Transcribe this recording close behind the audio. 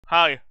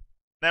Hi.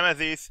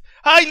 Nemesis.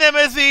 Hi,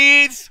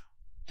 Nemesis!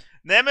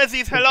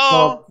 Nemesis,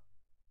 hello!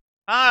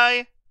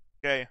 Hi!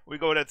 Okay, we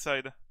go that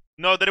side.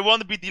 No, there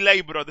won't be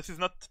delay, bro. This is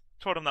not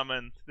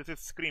tournament. This is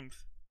Scrims.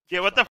 Yeah,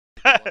 what the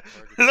f.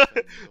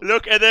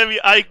 Look at every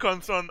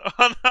icons on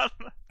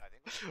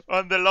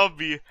the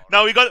lobby.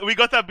 Now we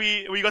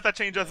gotta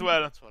change as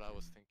well. That's what I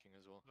was thinking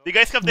as well. Do you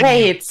guys have the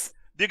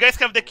Do you guys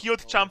have the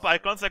cute champ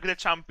icons like the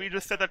champy?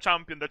 Just set a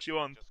champion that you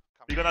want.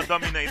 We're gonna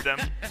dominate them.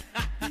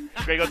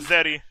 Okay, got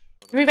Zeri.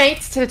 Do we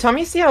wait till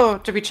Tommy's here or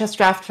do we just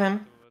draft for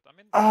him?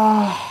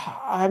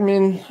 I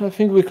mean, I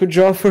think we could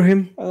draw for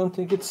him. I don't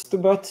think it's too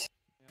bad.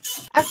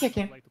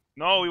 Okay.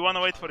 No, we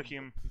wanna wait for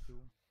him.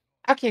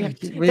 Okay.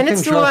 We Then can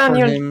let's do draw a for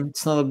new. him.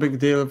 It's not a big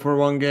deal for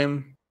one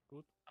game.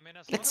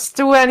 Let's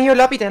do a new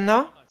lobby then,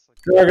 no?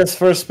 Gragas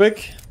first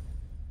pick.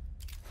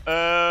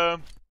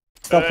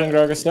 Stop playing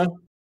Gragas, yeah?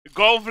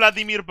 Go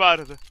Vladimir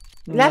Bard.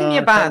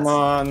 Vladimir Bard. Come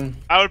on.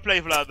 I will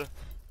play Vlad.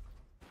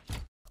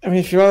 I mean,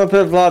 if you want to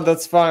play Vlad,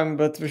 that's fine,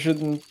 but we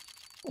shouldn't.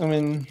 I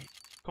mean,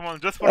 Come on,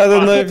 just for I don't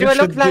fun. know if we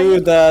should do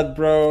that,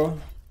 bro.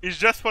 It's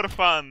just for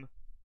fun.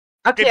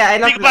 Okay, I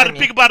love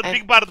Vladimir. Pick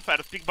Bard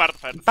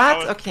first.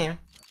 Bard? Okay.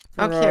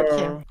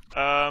 Okay.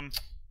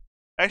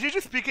 Actually,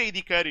 just pick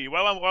AD carry.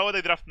 Why would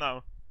I draft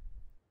now?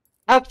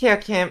 Okay.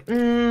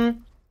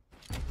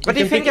 What do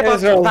you think about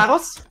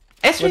Varus?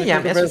 Ezreal,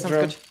 yeah, Ezreal sounds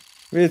good.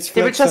 It's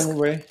flex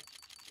anyway.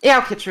 Yeah,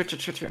 okay, true.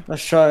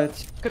 Let's try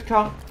it. Good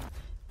call.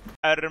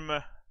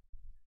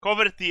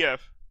 Cover TF.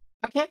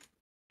 Okay.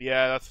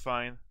 Yeah, that's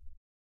fine.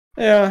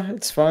 Yeah,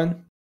 it's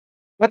fine.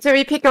 What do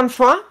we pick on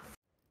 4?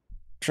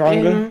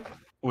 Jungle.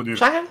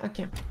 Jungle?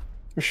 Okay.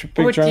 We should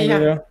pick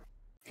jungle, yeah.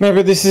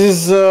 Maybe this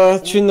is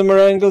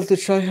Tryndamere angle to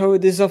try how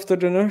it is after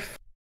the nerf.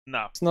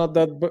 No. It's not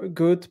that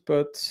good,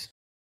 but...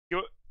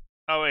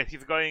 Oh wait,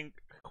 he's going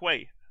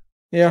Hui.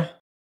 Yeah.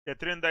 Yeah,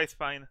 Trynda is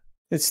fine.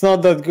 It's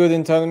not that good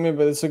in Enemy,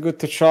 but it's a good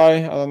to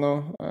try. I don't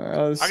know.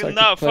 Actually,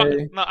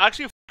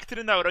 fuck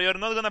Trynda, you're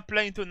not gonna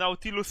play into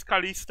Nautilus,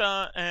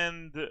 Kalista,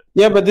 and...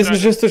 Yeah, but this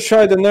is just to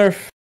try the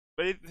nerf.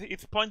 But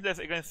it's pointless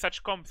against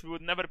such comps, we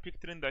would never pick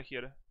Trynda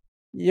here.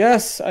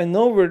 Yes, I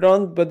know we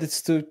don't, but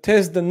it's to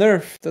test the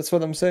nerf. That's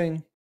what I'm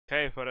saying.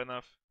 Okay, fair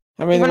enough.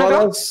 I mean,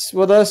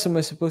 what else am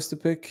I supposed to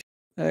pick?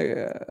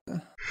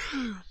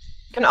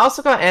 You can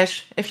also go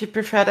Ashe, if you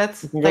prefer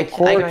that. You can go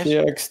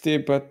Corki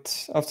XD,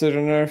 but after the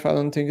nerf, I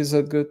don't think it's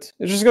that good.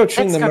 You just go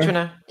Tryndamere. Let's go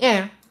Tryndamere,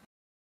 yeah.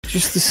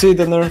 Just to see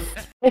the nerf.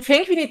 I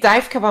think we need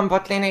dive cover on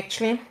bot lane,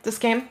 actually, this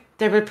game.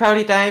 They will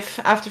probably dive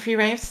after 3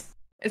 waves.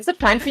 Is that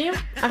fine for you,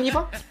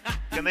 Aribo?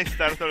 Can I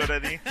start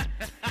already?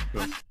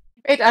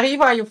 Wait,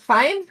 Aribo, are you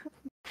fine?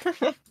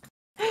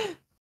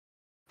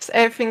 Is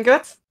everything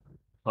good?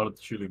 Hard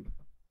chilling.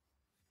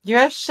 You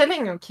are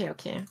chilling?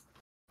 Okay.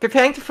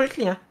 Preparing to full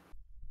clear.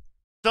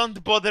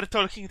 Don't bother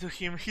talking to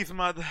him, he's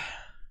mad.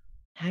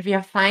 We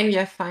are fine.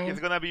 He's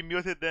gonna be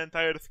muted the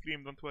entire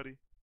scream, don't worry.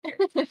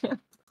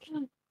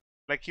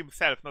 Like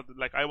himself, not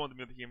like I won't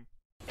mute him.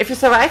 If you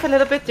survive a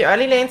little bit the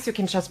early lanes, you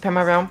can just spam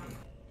around.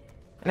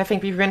 And I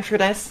think we win through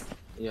this.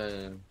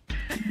 Yeah.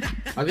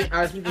 I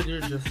think we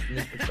just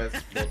need to pass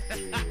bot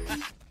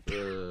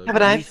to... Have a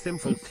dive.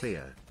 Simple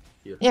clear.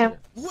 Yeah.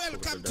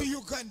 Welcome to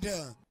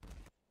Uganda!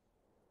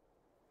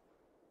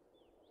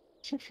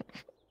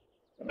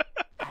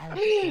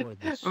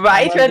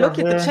 Right, we're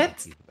looking at the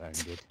chat.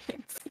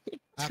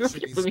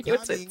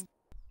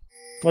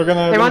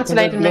 They want to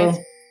late in late.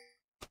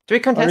 Do we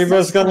contest?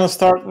 Ariba's gonna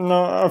start,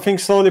 no, I think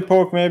slowly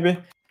poke maybe.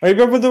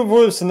 Ariba will do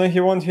wolves and then he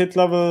won't hit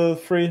level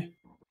 3.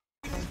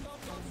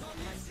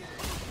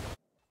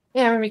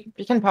 Yeah, we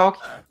can poke.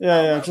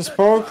 Yeah, just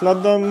poke,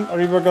 let them.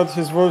 Ariba got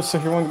his wolves so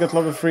he won't get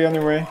level 3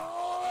 anyway.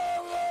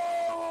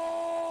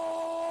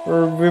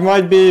 Or we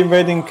might be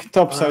invading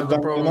topside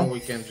then, you know?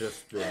 We can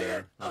just go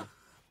there.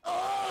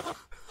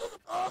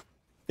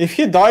 If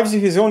he dives,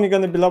 he's only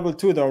gonna be level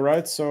 2 though,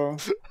 right? So...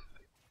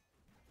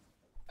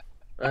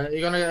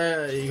 You're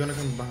gonna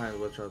come behind,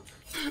 watch out.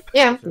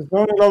 Yeah. He's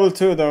only level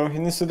 2 though, he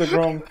needs to do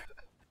Gromp.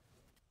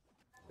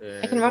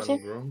 I can watch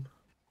it.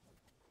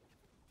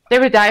 They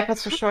will dive,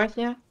 that's for sure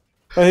here.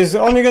 But he's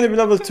only gonna be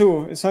level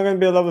 2, it's not gonna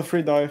be a level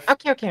 3 dive.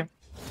 Okay.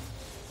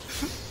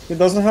 He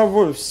doesn't have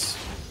wolves.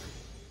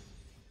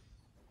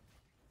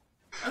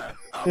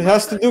 He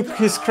has to do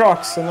his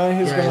crocs and then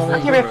he's gonna...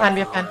 Okay, we're fine.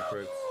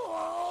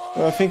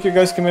 I think you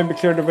guys can maybe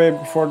clear the way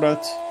before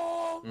that.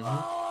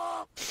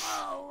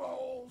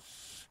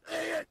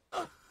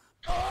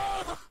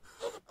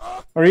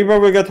 Ariba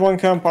will get 1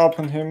 camp up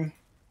on him.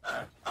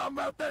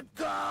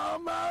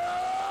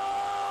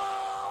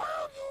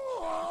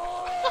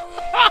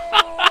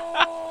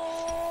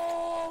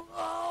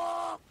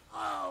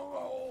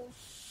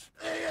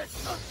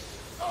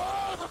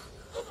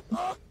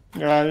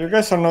 Yeah, you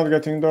guys are not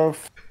getting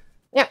dove.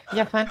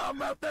 Yeah, fine.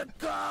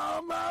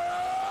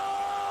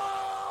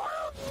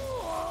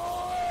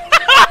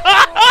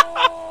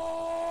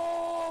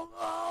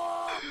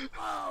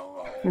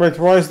 Wait,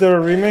 why is there a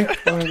remake?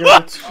 I don't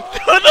get it.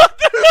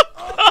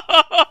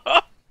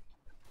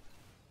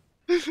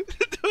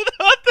 Do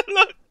not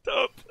look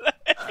to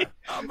play!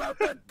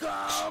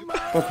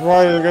 But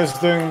why are you guys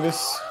doing this?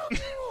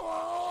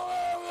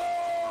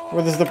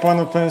 What is the point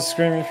of playing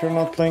Scream if you're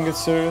not playing it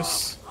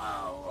serious?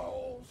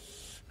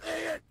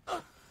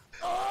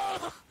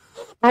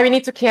 Now we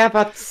need to care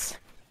about...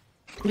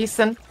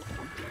 Listen.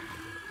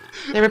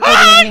 They're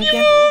reporting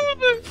here.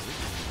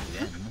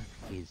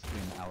 Is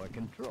in our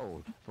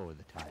control for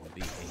the time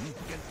being.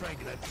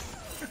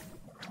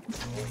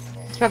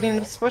 It's probably in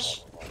this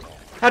bush.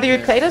 How do you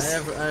play this? I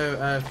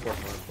have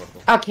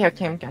portal.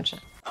 Okay, gotcha.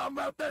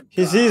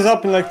 He's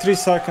up in like 3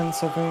 seconds,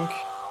 I think.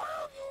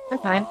 I'm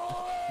fine.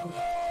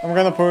 I'm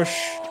gonna push.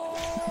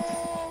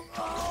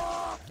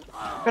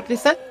 Got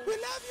listen?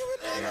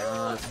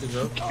 Let's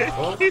go.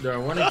 Oh, there are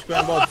 1 HP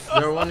on bots.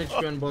 There are 1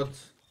 HP on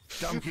bots.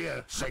 Down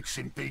here,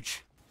 sexy bitch.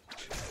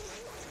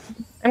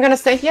 I'm gonna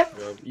stay here.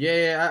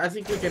 Yeah, I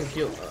think we can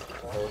kill.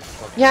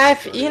 Yeah, I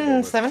have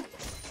Ian 7.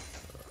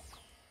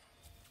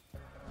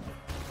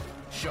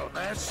 Short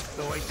ass,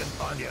 though I can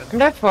find you. I'm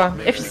there 4.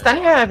 If he's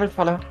standing here, I will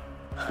follow.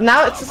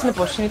 Now it's just in the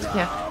bush, you need to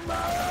care.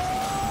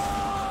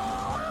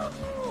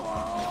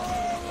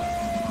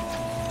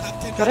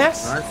 Got him?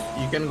 Nice.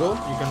 You can go.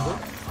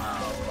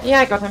 Yeah,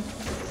 I got him.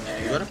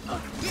 You got him?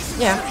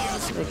 Yeah.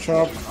 Good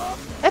job.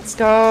 Let's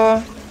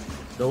go.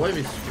 The wave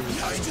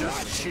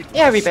is.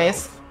 Yeah, we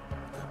base.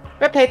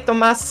 We played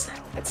Thomas.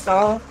 Let's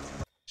go.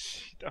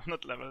 Shit, I'm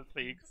not level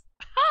 6.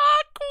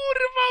 Ah,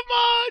 kurwa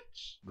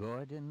mać!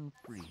 Gordon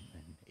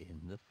Freeman in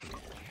the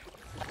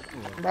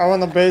flesh. I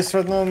wanna base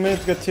right now,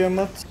 mid, get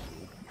Tiamat.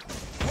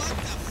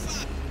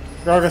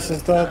 Gragas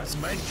is dead.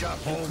 My job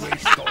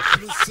always starts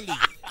with sleep.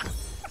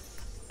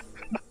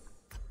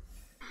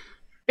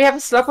 We have a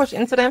slow push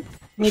into them.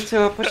 Need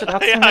to push it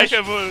out Yeah, so I much.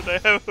 have ult. I'm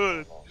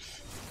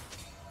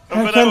I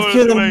gonna can't ult,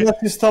 kill him, wait. but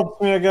he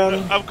stopped me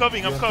again. I'm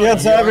coming. He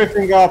has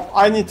everything up.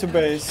 I need to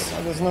base.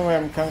 There's no way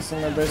I'm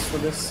canceling my base for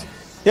this.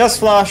 He has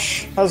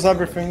flash. Has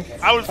everything.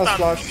 I will Has stand.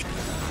 flash.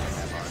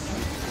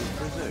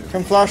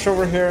 Can flash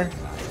over here.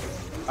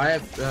 I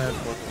have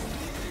portal.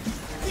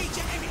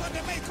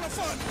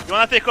 You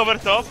wanna take over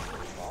top?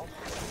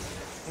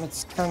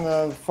 It's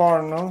kinda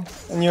far, no?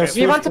 And you're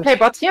We want to play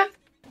bot here?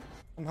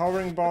 I'm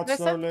hovering bot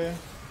Listen. slowly.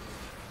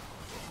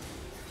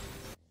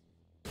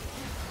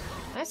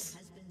 Nice.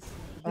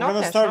 I'm No gonna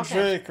flash, start no flash.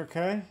 Drake,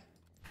 okay?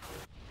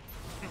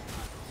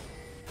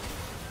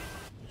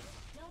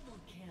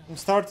 I'm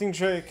starting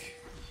Drake.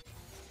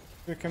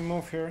 We can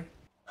move here.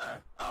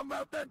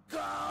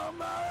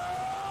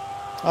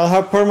 I'll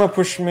have perma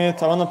push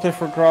mid. I wanna play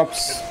for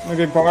drops.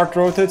 Maybe Bart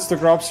rotates the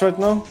drops right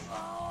now.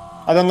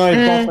 I don't know if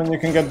botman you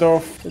can get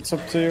off. It's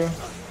up to you.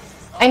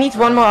 I need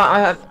one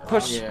more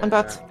push Yeah. on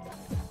bot.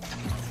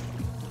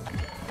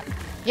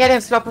 Yeah,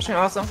 they're slow pushing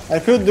also. I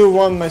could do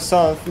one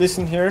myself.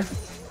 Listen here.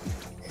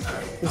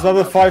 He's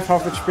level 5,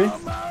 half HP.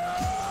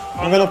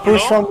 I'm gonna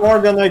push one more,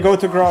 then I go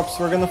to drops.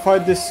 We're gonna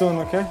fight this soon,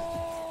 okay?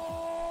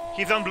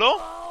 He's on blue?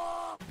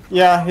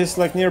 Yeah, he's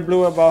like near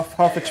blue above,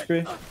 half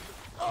HP.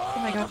 Oh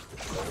my god.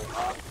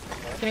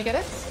 Can you get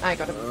it? I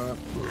got it.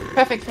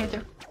 Perfect, thank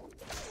you.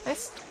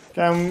 Nice.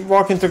 Okay, I'm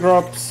walking to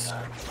drops.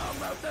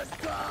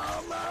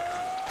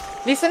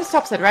 Listen,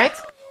 stops it, right?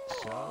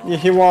 Yeah,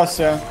 he was,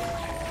 yeah.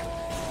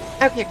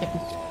 Okay.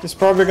 He's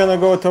probably gonna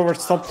go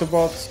towards top to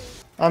bot.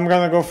 I'm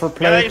gonna go for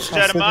play. Kara is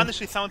German,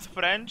 she sounds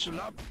French.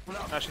 No,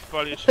 she's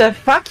Polish. The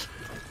fuck?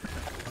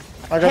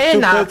 I got Hey, 2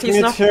 now, plates he's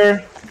mid not-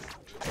 here.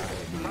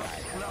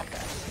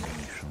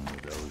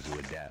 Those who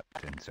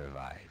adapt and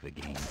survive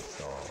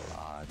against all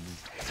odds.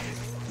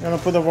 I'm gonna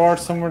put a ward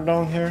somewhere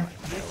down here.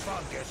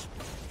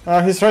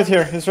 He's right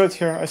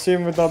here, I see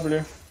him with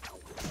W.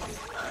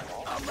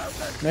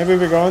 Maybe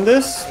we go on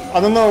this? I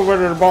don't know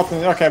whether the bot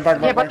is... Okay,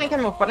 back. Yeah, bottom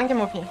can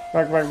move here.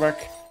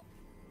 Back.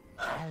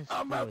 As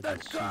for the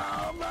super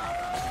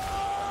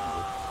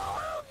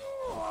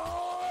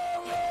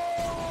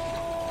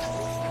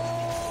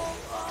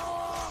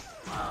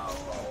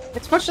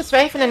Let's push this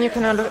wave and then you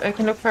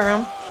can look for a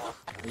room.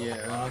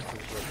 Yeah.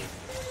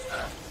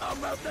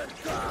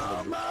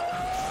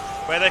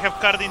 Wait, I have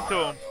card in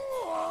 2.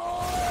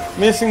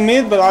 Missing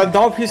mid, but I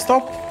doubt he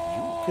stopped.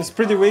 He's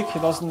pretty weak, he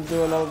doesn't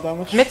do a lot of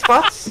damage. Mid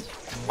bots.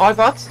 All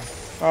bots.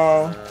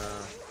 Oh.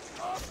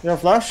 You have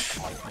flash?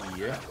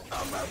 Yeah.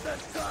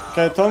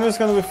 Okay, Tommy's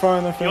gonna be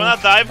fine, I think. You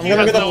wanna dive? I'm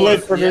gonna get a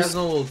plate for He has this.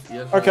 no ult. He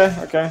has no ult.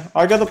 Okay.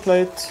 I'll get a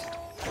plate.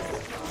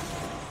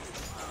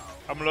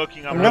 I'm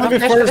looking. I'm gonna be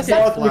Flash, first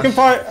flash. bot. We can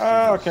fight.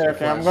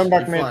 Okay. I'm going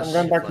back He mid. flash, I'm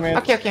going he back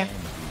flash. mid. Okay.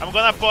 I'm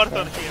gonna port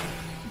on him.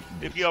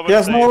 If he He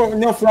has overstays.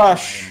 no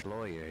flash.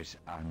 employers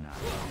are not.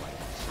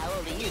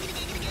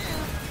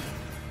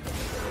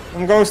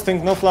 I'm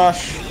ghosting, no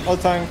flash. I'll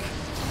tank.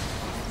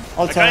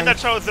 I kinda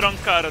chose the wrong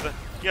card.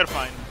 You're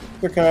fine.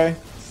 Okay.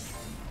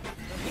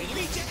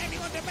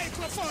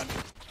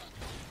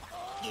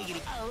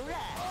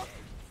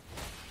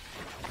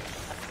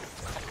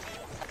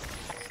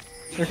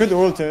 We could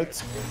ult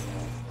it.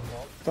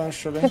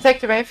 Potentially. Can take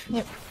the wave.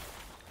 Yep.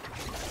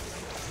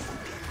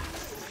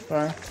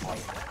 Okay.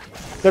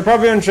 They're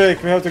probably on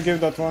Jake, we have to give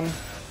that one.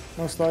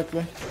 Most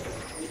likely.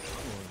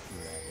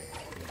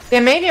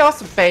 There may be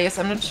also base,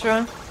 I'm not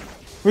sure.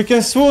 We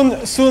can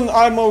soon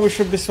IMO, we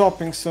should be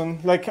swapping soon.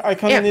 Like, I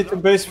kinda need to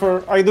base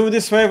for... I do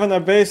this wave and I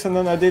base and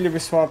then ideally we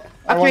swap.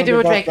 After we do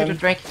a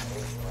Drake,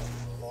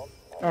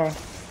 Oh,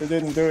 they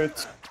didn't do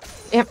it.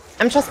 Yep,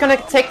 I'm just gonna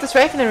take this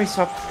wave and then we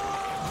swap.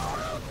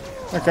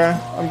 Okay,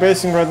 I'm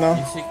basing right now.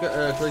 You see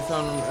Khalees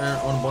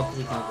on bot.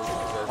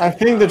 I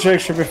think the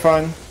Drake should be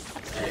fine.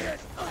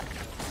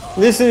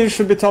 Listen, you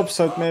should be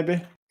topside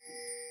maybe.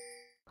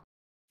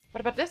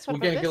 What about this? What We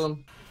about can this? kill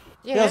him.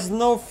 He has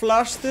no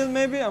flash still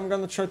maybe? I'm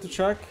gonna try to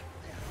check.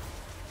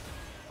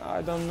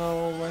 I don't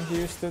know when he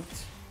used it.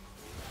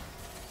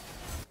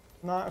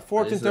 Nah,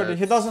 14:30.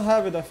 He doesn't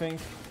have it, I think.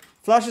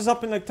 Flash is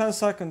up in like 10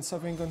 seconds, I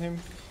think, on him.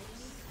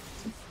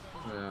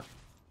 Yeah.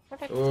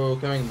 Okay. Oh,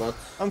 coming bot.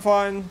 I'm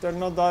fine, they're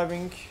not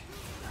diving.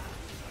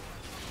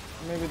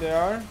 Maybe they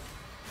are.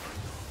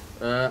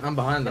 I'm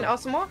behind them. And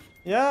also more?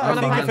 Yeah, I I'm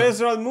think if behind them.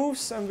 Ezreal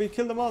moves and we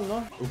kill them all,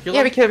 no? We kill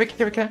Yeah, him? we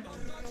kill.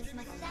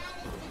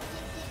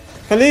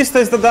 Khalees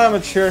takes the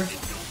damage here.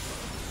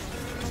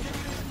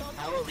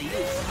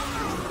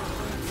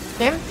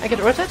 Okay, I get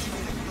ulted.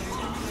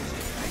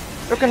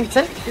 Look on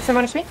Zen. Is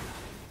someone with me?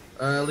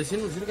 Lee Sin,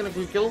 can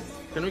we kill?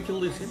 Can we kill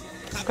Lee Sin?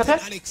 Got her.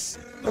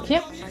 Look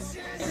here.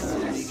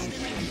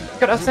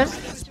 Got us Zen.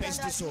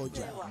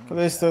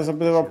 Khalees, there's a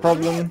bit of a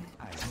problem.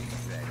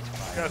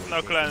 He has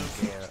no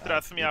cleanse.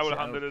 Trust me, I will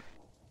handle it.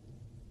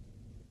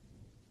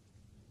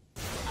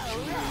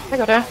 I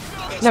got her.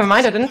 Never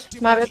mind, I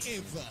didn't. My bad.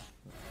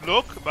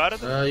 Look, Bard.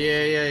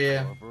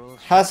 Yeah.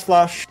 Has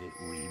flash.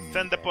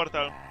 Send the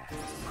portal.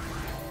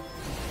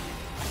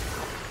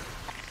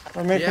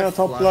 We're making Yeah, a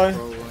top flash, line.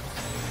 probably.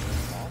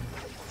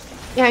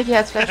 Yeah, he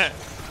has flash.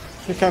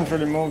 He can't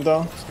really move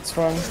though, so it's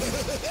fine.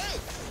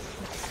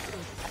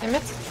 Damn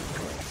it.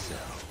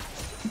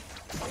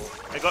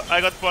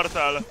 I got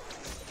portal.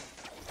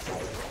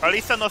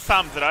 Alisa no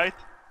Sams, right?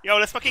 Yo,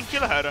 let's fucking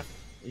kill her.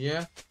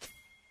 Yeah.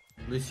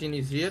 Lee Sin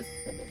is here.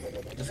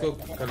 Just go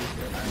Khalees.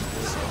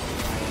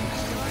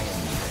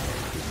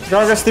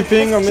 Gragas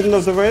TPing on middle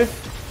of the wave.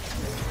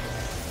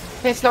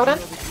 Okay, slow down.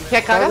 Yeah,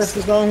 Gragas Gragas.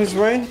 is on his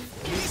way.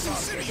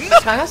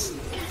 Gragas.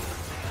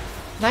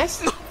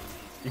 Nice.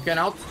 You can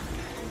out.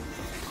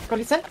 Go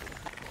listen.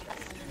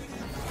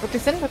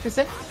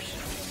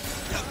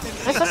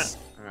 Nice one.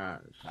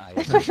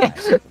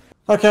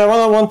 Okay, I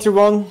want a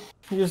 1-3-1.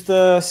 Use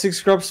the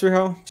 6 grubs we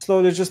have.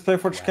 Slowly just play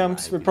for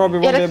camps. We probably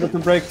won't be able to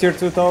break tier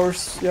 2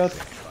 towers yet.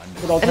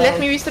 Without And let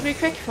help. me restart real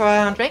quick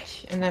for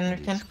Drake, and then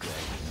we can.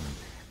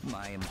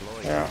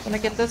 Yeah. Gonna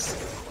get this.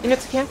 You need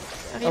to camp.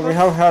 Oh, we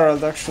have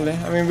Herald actually.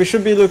 I mean, we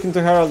should be looking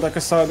to Herald like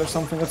a side or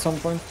something at some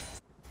point.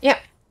 Yeah.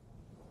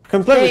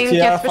 Can play with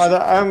Playing TF. Catfish.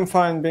 I'm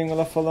fine being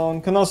left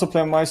alone. Can also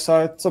play on my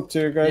side. It's up to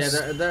you guys.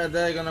 Yeah,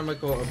 they're gonna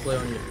make a play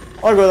on you.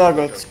 All good.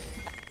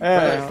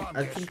 Yeah.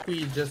 I think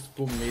we just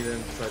go mid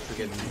and try to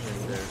get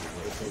in there.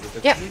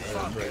 Yeah.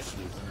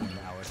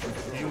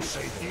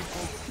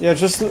 Yeah,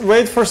 just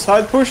wait for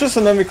side pushes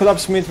and then we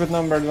collapse mid with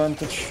number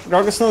advantage.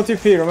 Gragas no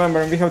TP,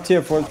 remember, and we have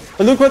TF ult.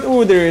 But look what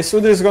Udyr is.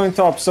 Udyr is going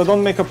top, so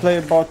don't make a play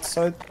bot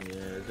side.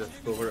 Yeah, just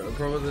go over.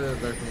 Probably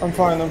the. I'm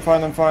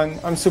fine.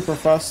 I'm super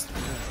fast.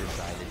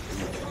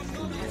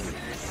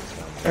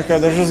 Okay,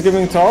 they're just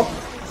giving top.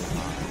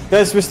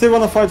 Guys, we still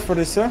wanna fight for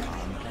this, yeah?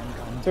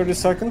 30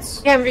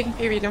 seconds. Yeah, we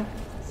do.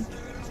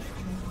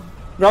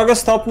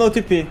 Gragas top, no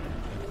TP.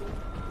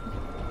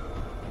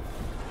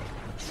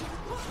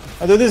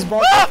 I do this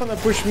bot off and I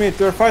push mid.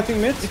 You're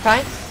fighting mid? We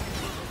fight.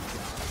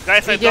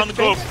 Guys, I We get don't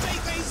go. Drake.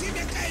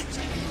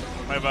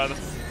 My bad.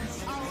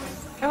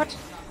 Out.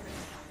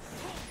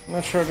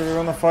 Not sure, do we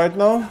wanna fight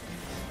now?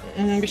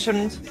 We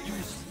shouldn't.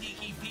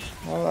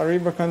 Well,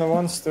 Ariba kinda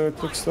wants to,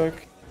 it looks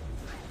like.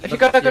 If you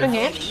got a good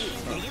hand.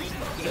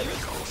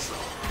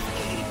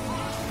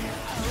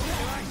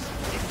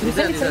 He's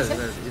dead.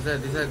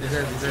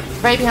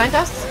 Right behind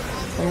us.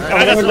 I'm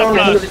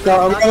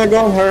gonna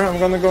go on her. I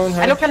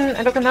look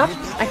on now.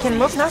 I can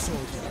move now.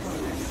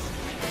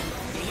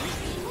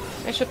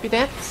 I should be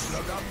dead.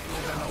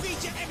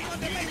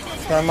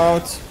 I'm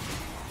out.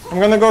 I'm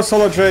gonna go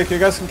solo Drake. You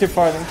guys can keep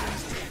fighting.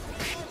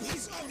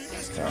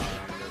 Yeah.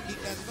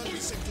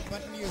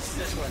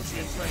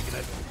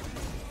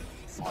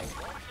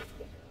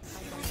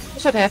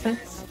 It should happen.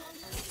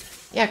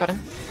 Yeah, I got him.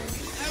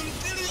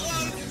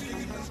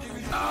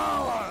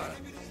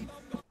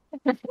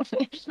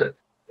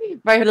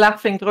 Why are you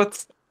laughing,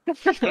 Drututt?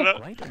 If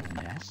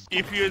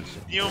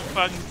you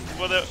fuck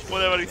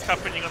whatever is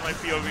happening on my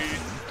POV,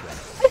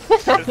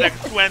 there's like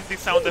 20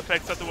 sound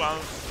effects at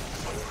once.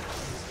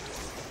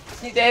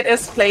 That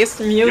is placed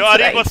mute. Yo,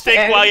 Aribo,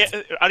 stay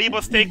quiet.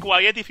 Aribo, stay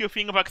quiet if you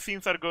think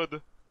vaccines are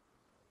good.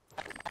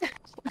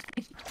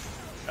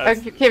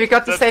 Okay, we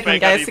got the that's statement,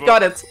 fake, guys. Aribo. We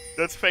got it.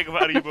 That's fake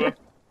Aribo.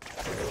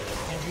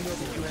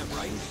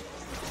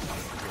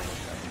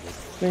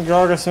 I think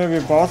Gragas maybe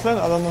bot lane?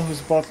 I don't know who's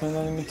bot lane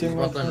on the team.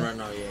 Bot lane right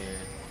now, yeah.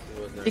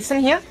 Listen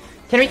here.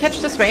 Can we catch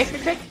this wave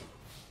real quick?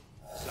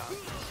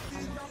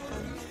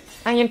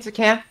 I need to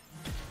care.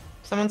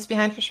 Someone's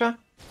behind for sure.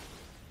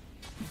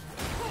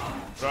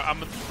 Bro,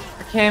 I'm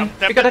Okay, we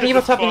tempted got a to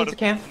Reaver top, we support need to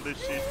care. this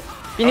shit.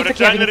 We need Our to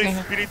care, we jungler need to is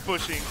care. spirit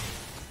pushing.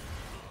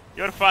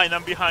 You're fine,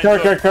 I'm behind Care,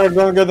 you. care, care,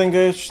 don't get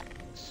engaged.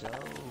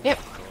 Yep.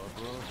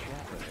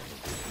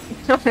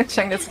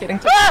 Jungle's getting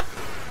to.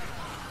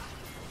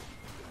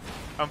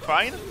 I'm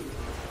fine?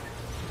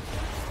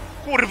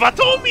 Kurwa,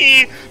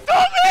 Tommy!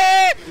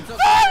 Tommy!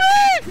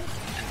 Tommy!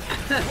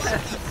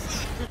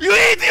 You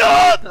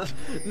idiot!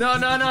 No,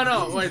 no, no,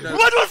 no. Wait.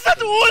 What was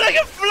that wall like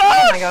a Oh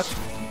flash? my god.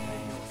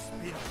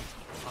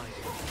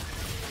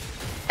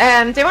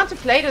 They want to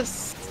play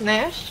this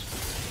Nash.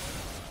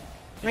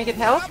 Make it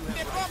help.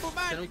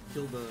 Can we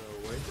kill the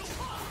wave?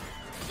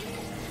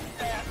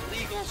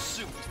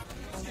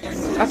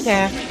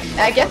 Okay.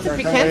 I guess if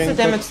we cancel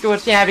them, it's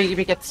good. Yeah,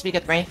 we get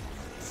Ray.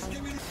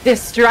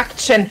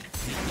 Destruction.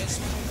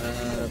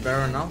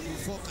 Baron now.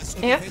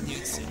 Yeah.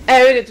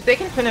 They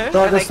can finish.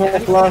 Gragas no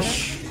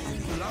flash.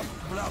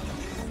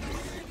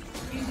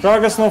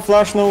 Gragas no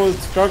flash, no ult.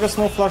 Gragas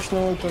no flash,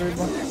 no ult,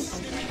 Ariba.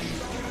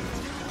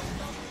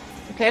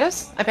 Okay,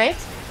 this? I bait?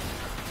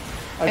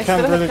 I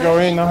can't really go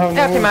in, I have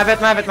no Okay, ult. my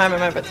bad.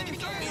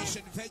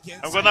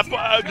 I'm gonna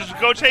just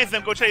go chase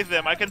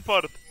them, I can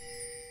port.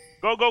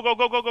 Go.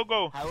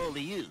 How old are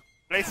you?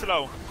 Play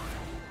slow.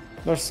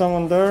 There's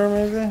someone there,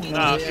 maybe? No.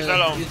 Nah, he's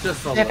alone. It's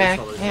just solo. They're back.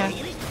 Solo. Yeah.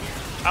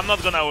 I'm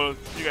not gonna ult.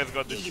 You guys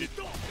got this shit.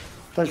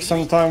 Takes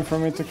some time for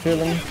me to kill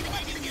him.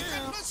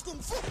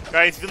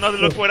 Guys, do not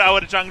look where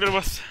our jungler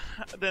was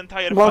the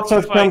entire Lots fucking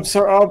of fight. camps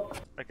are up.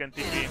 I can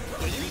TP.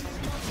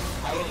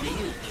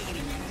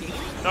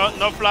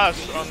 No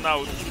flash on now.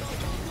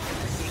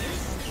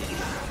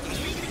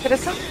 What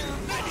is that?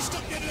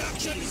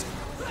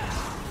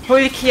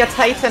 Hulkia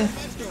Titan.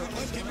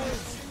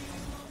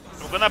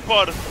 I'm gonna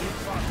port.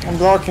 I'm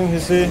blocking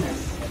his E.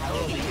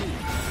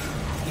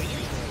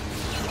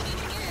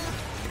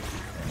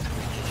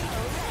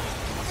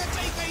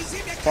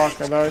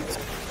 Fuck, I died.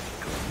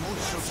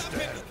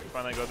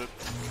 Fine, I got it.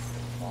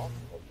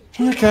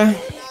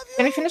 Okay.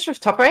 Can we finish with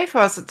top wave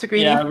or is it too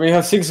greedy? Yeah, we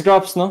have 6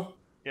 grabs now.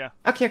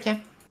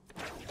 Okay.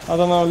 I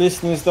don't know,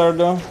 Listen is there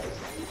though.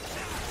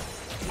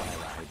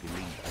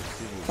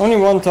 Only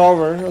 1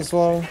 tower as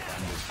well.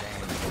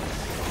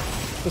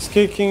 Just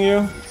kicking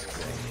you.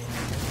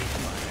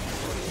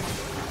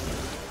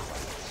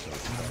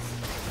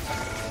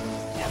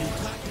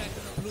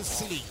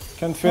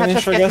 Can't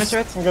finish, just I get guess.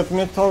 mid turret. I got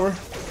mid tower.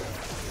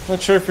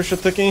 Not sure if we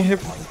should take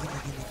inhib.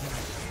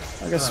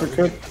 I guess we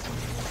could.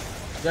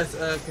 Guys,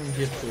 can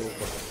give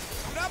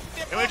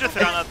to. Can we just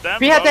run at them?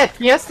 We had bro? that.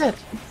 Yes, that.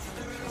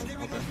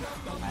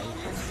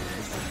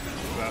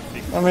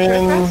 I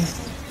mean,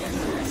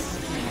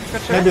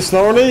 Good sure. maybe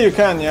slowly you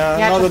can, yeah.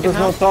 Yeah, Now that just there's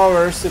no enough.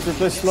 towers, if you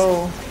play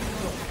slow.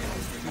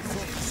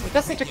 We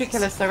just need to kill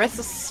Kalista. The rest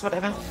is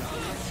whatever.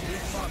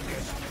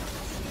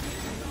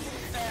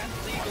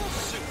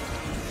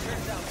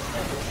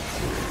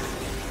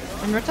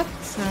 I'm Drututt.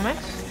 So much.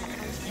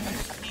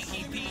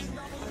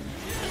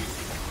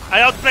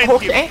 I outplayed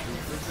Okay. him.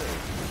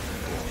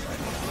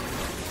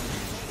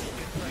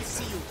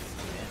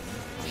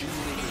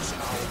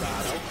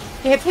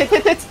 Hit.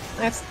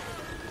 Nice.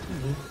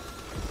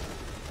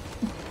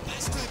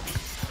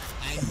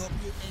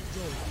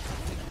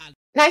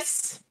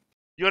 Nice.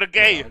 You're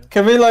gay.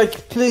 Can we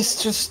like,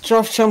 please just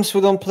drop champs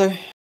we don't play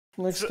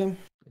next game?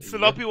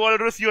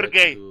 Sloppywalrus, you're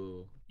gay.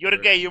 You're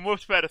gay, you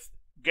moved first.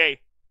 Gay.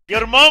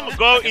 Your mom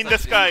go in the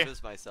sky.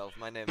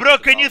 Bro,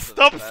 can you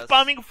stop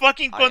spamming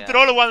fucking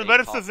control 1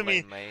 versus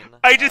me?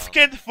 I just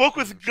can't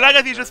focus.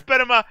 Gragas is just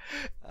perma.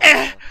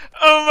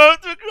 I'm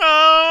about to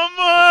come.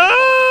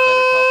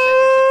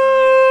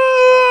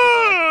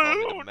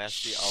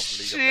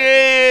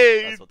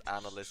 Shit. That's what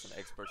analysts and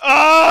experts.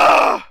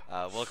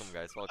 Welcome,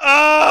 guys.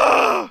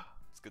 Welcome.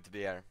 It's good to be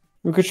here.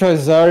 We could try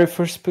Zari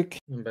first pick.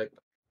 I'm back.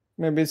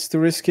 Maybe it's too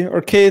risky.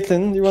 Or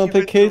Caitlyn. You wanna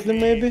play Give it to Caitlyn me.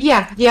 maybe?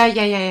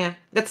 Yeah.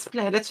 Let's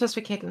play. Let's just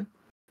be Caitlyn.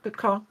 Good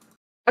call.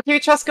 Okay, we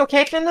just go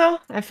Caitlyn now?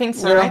 I think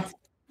so, Yeah. right?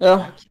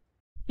 Yeah.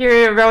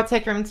 Here, row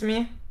take him to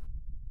me.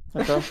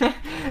 Okay.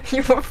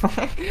 Evil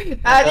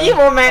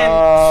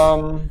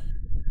man.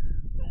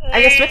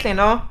 I guess quickly,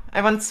 no?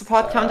 I want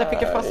support counter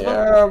pick if possible.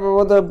 Yeah, but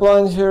what are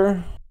blind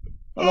here?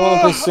 I don't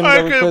wanna play Sim,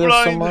 I we can play this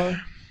blind.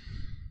 somewhere.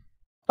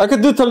 I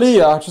could do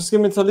Talia. Just give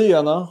me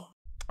Talia now.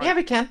 Yeah,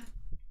 we can.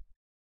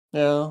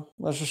 Yeah,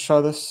 let's just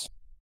try this.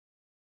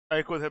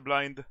 I could have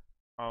blind.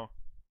 Oh.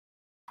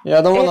 Yeah,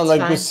 I don't wanna It's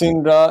like do fine.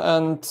 Syndra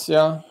and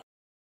yeah.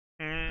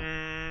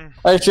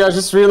 Actually, I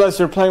just realized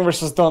you're playing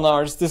versus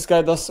Donars. This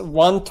guy does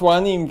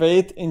 120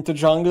 invade into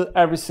jungle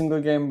every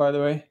single game, by the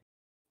way.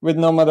 With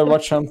no matter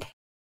what champ.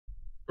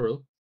 For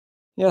real?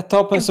 Yeah,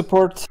 top and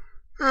support.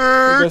 You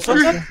guys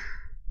want to-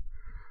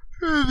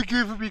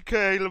 Give me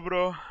Kale,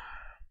 bro.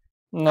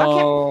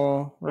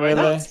 No, really?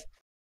 not?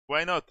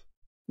 Why not?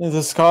 In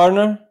this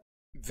corner?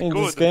 It's In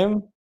good. this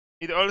game?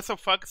 It also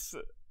fucks.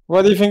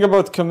 What do you think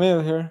about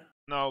Camille here?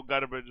 No,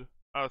 garbage.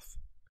 Us.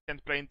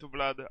 Can't play into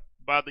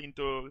bad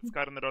into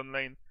Skarner on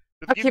lane.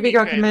 Just Okay, give we me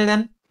go Kale. Camille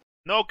then.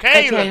 No,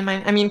 Kale! Okay,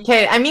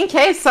 I mean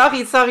Kale.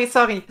 Sorry.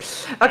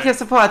 Okay,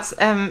 support.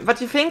 What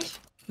do you think?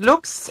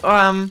 Looks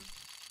or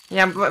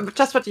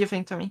just what do you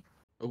think, Tommy?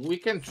 We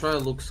can try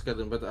Luke's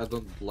Caitlyn, but I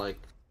don't like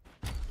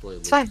play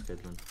Luke's fine.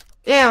 Caitlyn.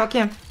 Yeah,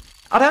 okay.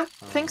 Other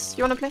things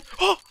you wanna play?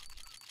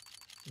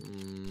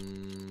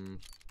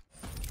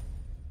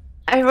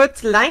 I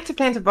would like to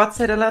play into bot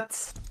side a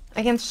lot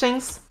against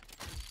Shinx.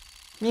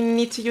 We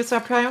need to use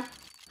our prio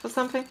for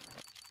something.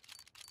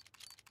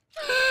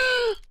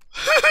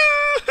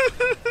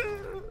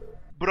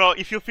 Bro,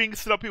 if you think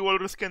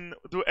Sloppywalrus can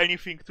do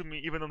anything to me,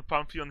 even on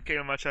Pantheon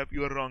Kale matchup,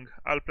 you are wrong.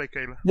 I'll play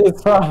Kale. Yeah,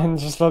 fine,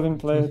 just let him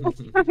play it.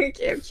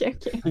 Okay.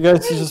 You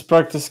guys should just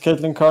practice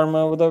Caitlyn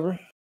Karma, whatever.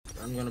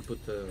 I'm gonna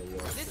put the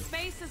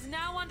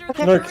wall.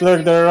 Okay. Look,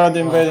 they're already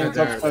invading Oh,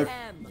 top there. side.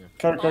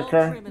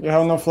 Car. You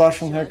have no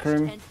flash on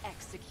Hecarim.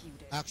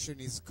 Action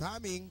is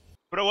coming.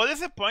 Bro, what is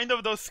the point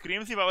of those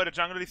screams if our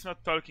jungle is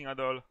not talking at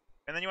all?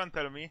 Can anyone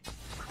tell me?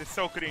 It's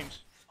so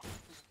cringe.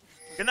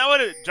 Can our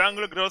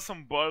jungle grow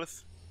some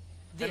balls?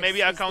 And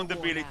maybe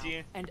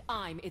accountability?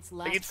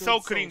 Like, it's so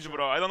cringe,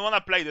 bro. I don't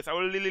wanna play this. I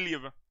will really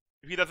leave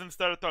if he doesn't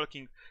start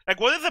talking. Like,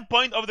 what is the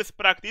point of this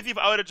practice if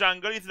our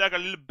jungle is like a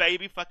little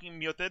baby fucking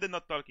muted and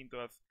not talking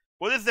to us?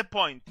 What is the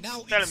point?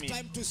 Now Tell it's me.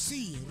 time to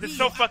see. It's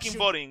so fucking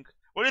boring.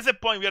 What is the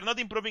point? We are not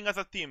improving as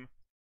a team.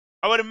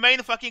 Our main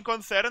fucking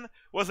concern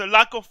was a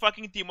lack of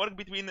fucking teamwork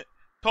between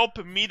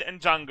top, mid, and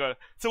jungle.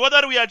 So what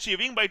are we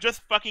achieving by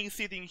just fucking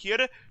sitting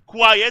here,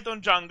 quiet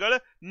on jungle,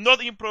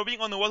 not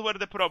improving on what were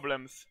the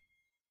problems?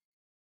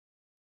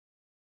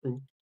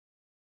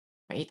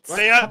 Wait.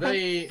 They are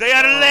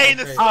lane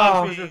okay.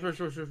 stuffy.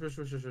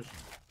 Shush.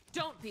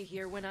 Don't be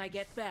here when I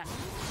get back.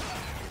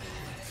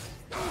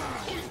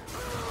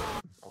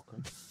 Okay.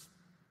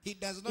 He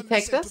does not You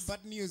take listen this? to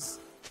bad news.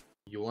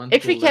 You want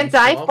If to we can lane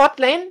dive swap? bot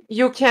lane,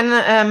 you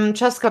can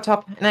just go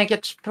top and I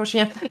get push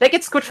here. Like,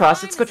 it's good for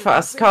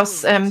us,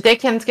 cause they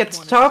can't get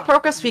tower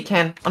progress, we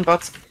can on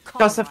bots.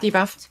 Because of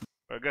debuff.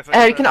 I guess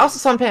I You can also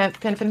sound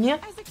Pantheon here.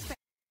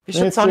 We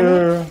should Need sound him.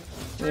 to...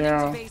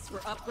 Yeah.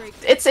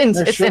 It's in,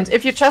 Yeah, it's sure. in.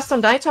 If you just don't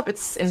die top,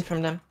 it's in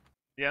from them.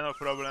 Yeah, no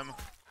problem.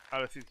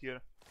 I'll sit here.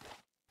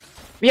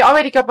 We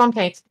already got one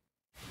plate.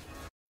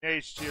 Yeah,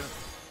 it's chill.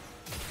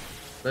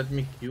 Let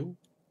me queue.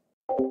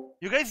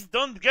 You guys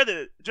don't get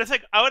it. Just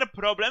like our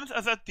problems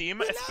as a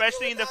team,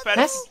 especially in the first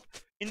Yes.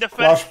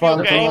 Flash few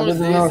Panther, I games,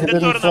 didn't know he the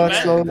didn't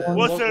flash low tournament down.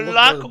 was a Look,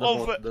 lack the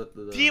of bot,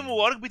 the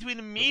teamwork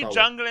between me, tower.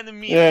 jungle, and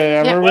me.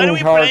 Yeah, Yeah. we're Why are winning we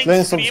hard. playing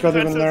Lane subs got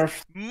Scream even versus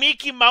nerfed.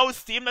 Mickey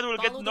Mouse team that will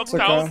get Follow the knocked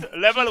okay. out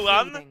level Keep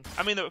 1? moving.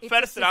 I mean, It's a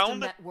first system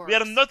round. that We are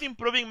works. not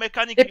improving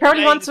mechanically. They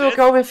probably want to playing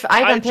go with this.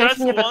 I Ivan just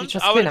Pantheon here, but we want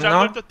just our kill him,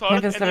 jungle no? to talk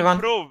Pantheon's and level 1.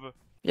 improve.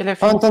 You live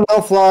here. Phantom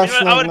no flash,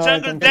 Meanwhile, no our ignite,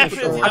 jungle I'm pretty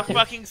definitely sure. a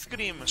fucking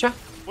Scream. Sure.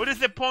 What is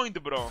the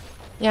point, bro?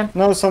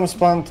 No sums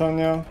Phantom,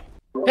 yeah.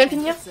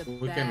 Pantheon here? It's a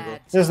We can go.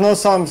 bad There's no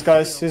sums,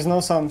 guys. There's no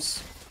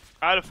sums.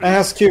 Alfred. I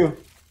has Q.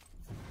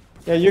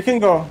 Yeah, you can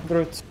go,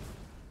 Drututt.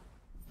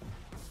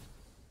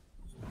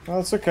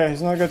 Well, it's okay.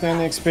 He's not getting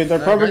any XP. They're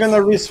probably guys.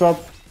 gonna reswap.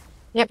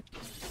 Yep.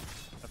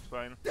 That's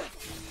fine.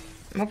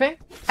 Moving.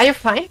 Are you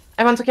fine?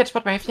 I want to catch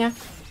bot wave, yeah.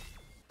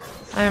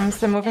 I'm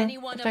still moving.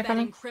 Anyone If they're abetting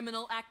coming.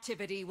 criminal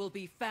activity will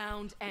be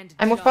found and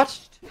I move bot.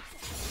 judged.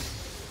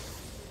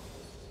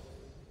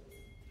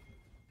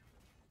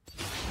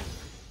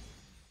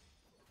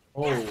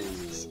 Oh,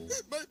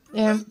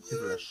 Yeah.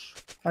 flash.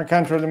 I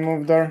can't really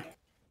move there.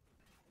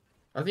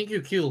 I think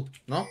you kill,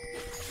 no?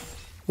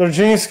 Their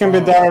Jinx can be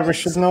there. We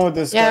should know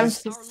this, Yeah,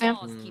 guys. I'm Our still.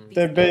 laws keep these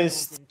They're animals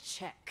based. in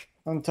check.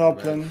 On top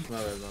Right, lane. no.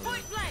 I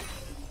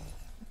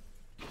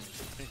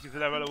think he's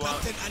level 1.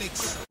 Captain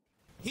Alex.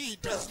 He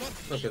does not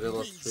Okay, they need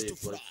lost wings 3 to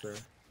plates fly. there.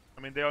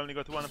 I mean, they only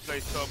got one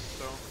place top,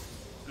 so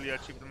really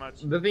achieved the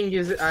match. The thing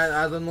is,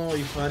 I don't know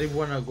if I really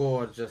wanna go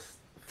or just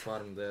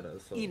farm there,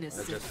 so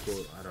Innocent. I just go,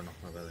 I don't know,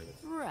 my bad I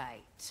guess.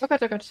 Right.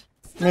 Oh god.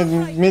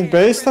 Mid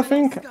based, I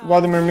think.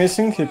 Vladimir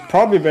missing. He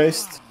probably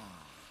based.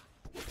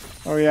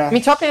 Oh yeah. Me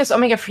top lane is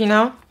Omega 3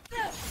 now.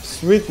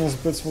 Sweetness,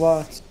 but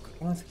Vlad.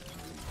 What?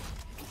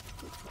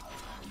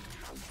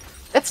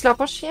 Let's slow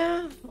push,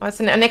 yeah. Oh, it's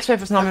the next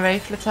wave is normal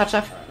wave. Let's touch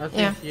up. I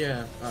think,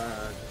 Yeah.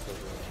 yeah,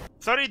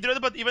 Sorry,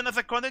 Drututt, but even as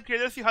a content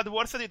creator, you had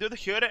worse attitude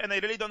here, and I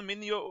really don't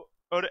mean you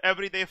or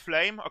everyday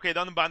flame. Okay,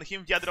 don't ban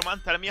him.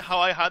 Diadroman, tell me how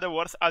I had a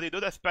worse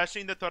attitude,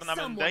 especially in the tournament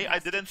Someone day. I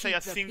has to didn't say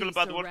keep a the single peace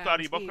bad word to around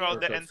Aribo here.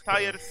 throughout the That's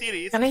entire fine.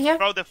 series. Can I hear?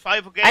 Throughout the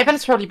 5 games,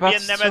 Ivan's probably me bots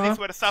and Nemesis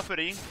too. were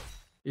suffering.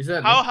 Is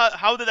that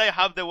How did I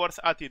have the worst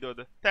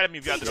attitude? Tell me,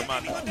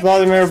 Diadroman.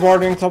 Vladimir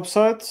boarding top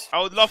side.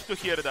 I would love to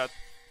hear that.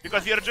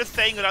 Because you're just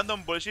saying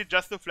random bullshit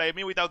just to flame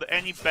me without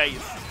any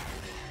base.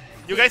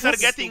 You guys are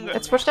getting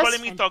Let's push this.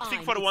 calling me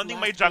toxic for wanting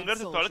my jungler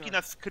to talk in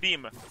a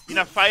Scream, in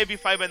a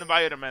 5v5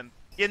 environment.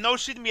 Yeah, no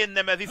shit, me and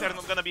Nemesis are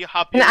not gonna be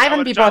happy Can with Ivan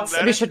our be bots?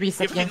 jungler We should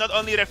reset if he here. not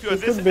only It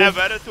refuses could be.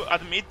 ever to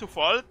admit to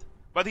fault,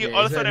 but he Yeah,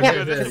 also exactly.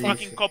 refuses to Yeah.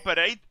 fucking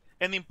cooperate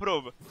and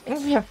improve. I think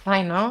we are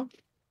fine now.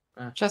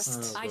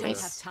 Just I don't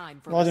nice. have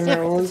time for Vladimir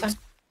Yeah, ult. that's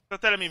fine. So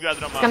tell me,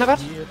 Viadroma. Scanner bot.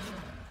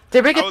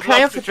 They will I get would cryo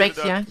love for to hear Drake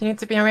that. here. You need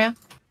to be aware.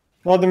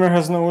 Vladimir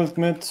has no ult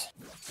mid.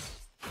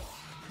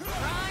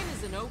 crime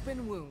is an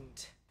open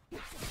wound.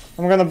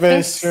 I'm gonna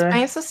base Thanks,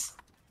 here. Isis.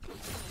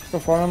 Go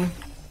for him.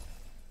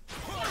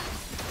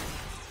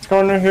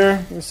 Corner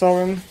here. We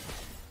saw him.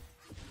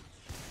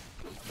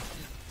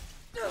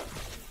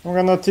 I'm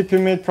gonna TP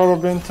mid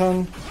probably in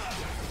 10.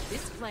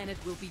 This planet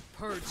will be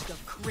purged of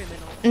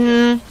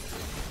criminals.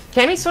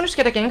 Can we soonish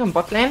get a gank on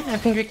bot lane? I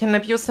think we can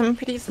abuse him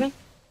pretty easily.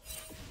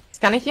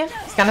 Scan it here.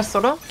 Scan is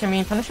solo. Can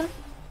we punish him?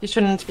 He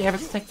shouldn't be able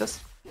to take this.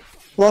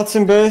 Lots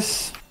in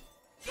base.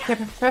 Okay,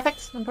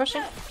 perfect. I'm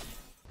pushing.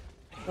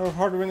 Oh,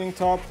 hard winning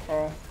top.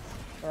 Oh,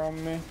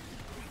 around me.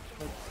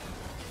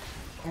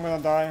 I'm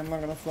gonna die. I'm not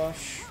gonna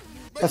flash.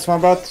 That's my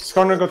bot.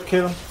 Skarner got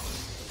killed.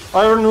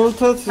 Iron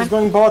ulted. He's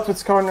going bot with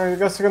Skarner. You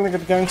guys are gonna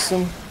get ganked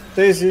soon.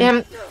 Daisy.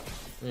 Yeah.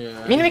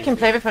 I mean, we can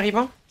play with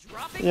Haribo.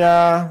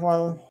 Yeah,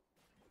 well,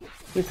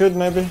 you could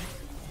maybe.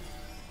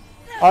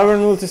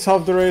 Iron ult is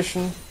half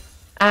duration.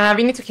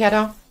 We need to care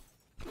though.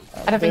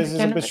 I don't think Daisy's we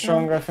a can. bit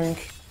strong, I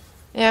think.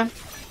 Yeah.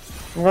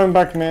 I'm going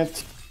back mid.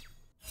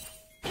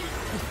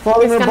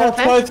 Vladimir He's gonna bot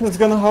flash. side, he's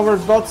gonna hover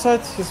bot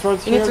side, he's right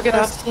We here. need to get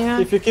guys. out here.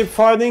 If you keep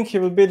fighting, he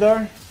will be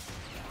there.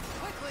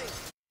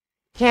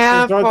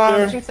 Yeah, He's right for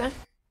there. Jinx there.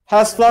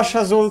 Has flash,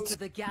 has ult.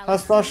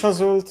 Has flash,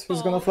 has ult.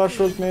 He's gonna flash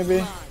ult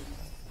maybe.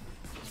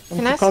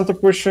 I'm Nice. counter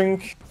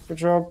pushing. Good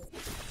job.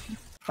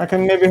 I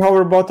can maybe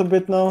hover bot a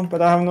bit now,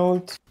 but I have no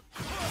ult.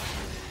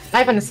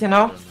 Ivan is here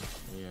now.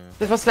 Yeah.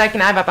 This was like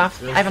an Ivan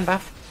buff. Ivan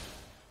buff.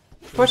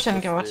 Push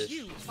and go.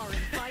 You are in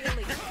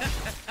violation.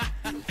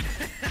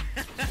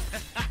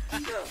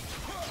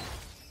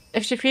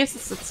 If she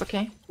freezes, it's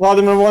okay.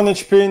 Vladimir 1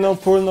 HP, no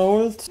pull,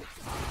 no ult.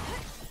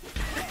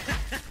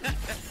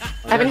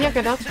 Ivan here,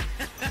 get out.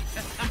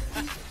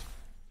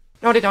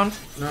 No, they don't.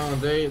 No,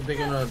 they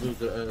cannot do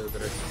the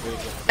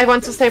rest. I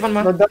want to stay one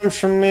more.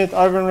 Redemption mid,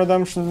 Ivan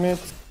redemption mid.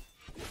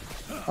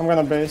 I'm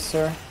gonna base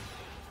here.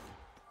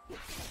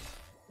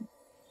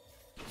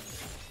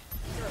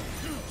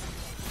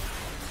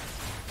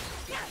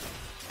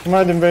 He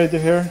might invade you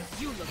here.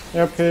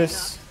 Yep, he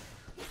is.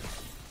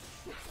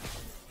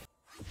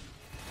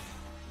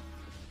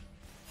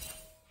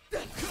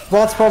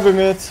 Vlad's probably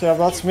mid, yeah,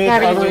 Vlad's mid. Yeah,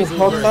 we Ivan need is to-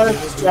 bot side.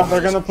 Yeah,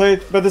 they're gonna play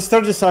it, but it's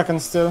 30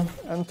 seconds still.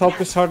 And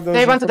top is hard.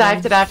 They want to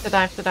dive, to dive, to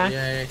dive, to dive.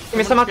 Yeah. Give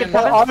me some more Can-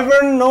 cover.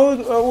 Ivan no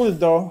ult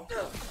though.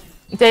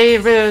 They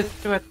will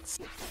do it.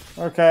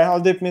 Okay, I'll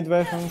dip mid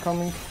wave, I'm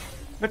coming.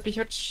 Would be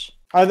huge.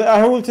 I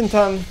have ult in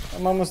 10.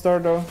 I'm almost there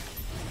though.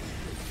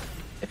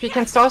 If you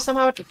can stall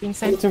somehow, it would be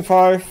insane. Ult in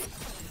 5.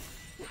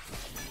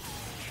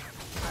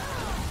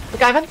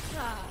 Look, Ivan.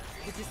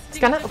 The distinct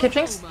Scanner? Okay,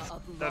 Jinx. aroma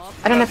of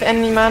love. I don't have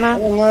any I mana.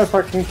 don't know if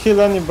I can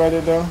kill anybody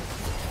though.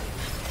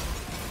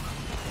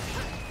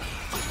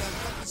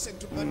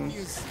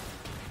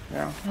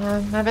 Yeah,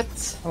 Have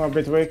it. I'm a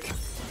bit weak.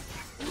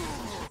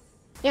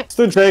 Yeah. It's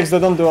two Jakes, they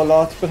don't do a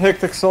lot, but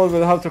Hectic Soul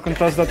will have to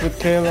contest that with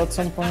Kale at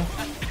some point.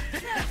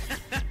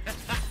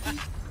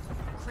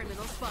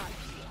 Criminal spot.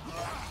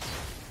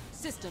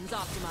 Systems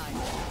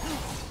optimized.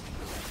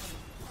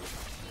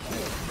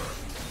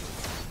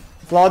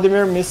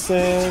 Vladimir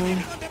missing.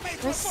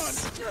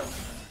 Yes.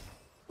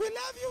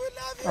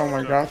 Oh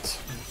my god.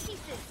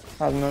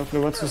 I have no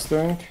clue what he's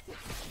doing.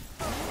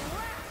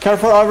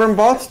 Careful, Iron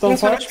bot, don't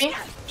Jinx touch. punish me.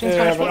 Jinx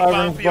Yeah, punish but me.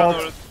 Iron's Pantheon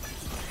bot. ult.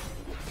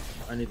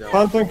 I need that.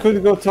 Phantom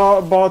could go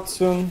to bot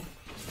soon.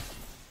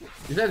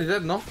 Is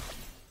that no?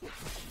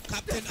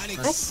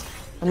 Nice.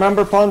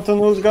 Remember Phantom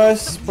ult,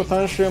 guys?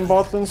 Potentially in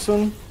bot lane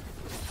soon.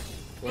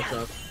 Watch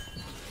out.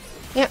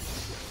 Yeah.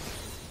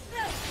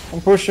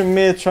 I'm pushing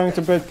mid, trying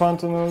to bait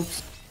Phantom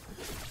ult.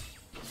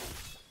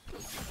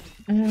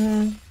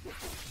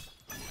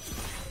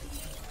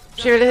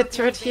 She will hit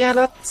turret here a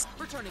lot.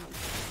 Returning.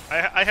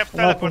 I have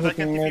Not teleport, I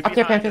can hitting TP mid. Okay,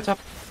 behind. painful top.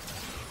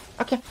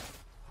 Okay.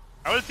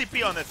 I will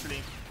TP honestly.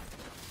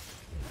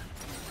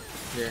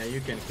 Yeah,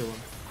 you can kill him.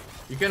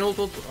 You can ult.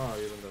 Oh,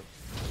 you don't know.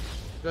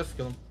 Just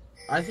kill him.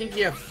 I think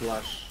he has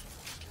flash.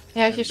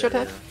 Yeah, he should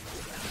have.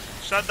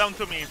 Shut down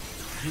to me.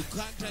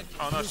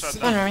 Oh no, shut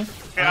Don't down. worry.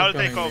 Okay, I'll I'm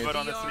take coming over mid.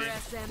 honestly.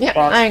 Yeah,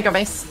 Fuck. I go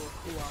base.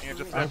 You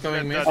just I'm let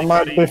coming mid. that I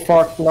might be buddy.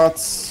 fucked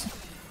nuts.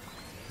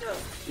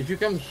 If you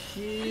come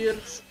here,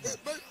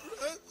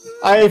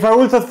 If I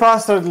ulted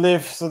faster, I'd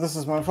live, so this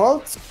is my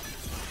fault.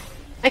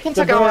 I can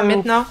take over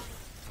mid now.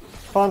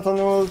 Phantom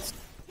ult.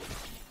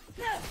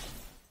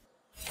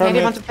 Maybe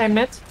Mid. want to play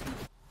mid.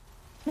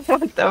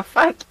 What the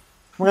fuck?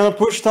 We're gonna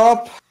push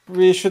top.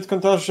 We should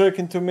contest Jake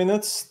in 2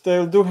 minutes.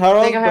 They'll do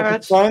Herald, They go but Herald.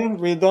 it's fine.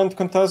 We don't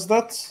contest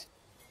that.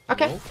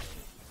 Okay.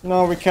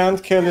 No, we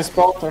can't. Kill is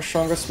bot, our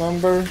strongest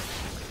member.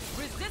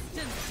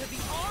 Resistance to the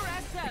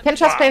RSM. Can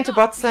just play into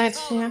bot side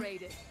here.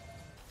 Tolerated.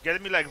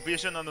 Get me like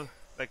vision on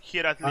like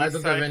here at least. I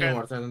don't so have any can-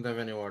 wards. I don't have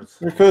any wards.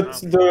 We could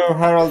do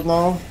Herald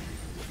now.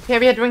 Here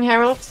we are doing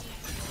Herald.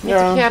 Need to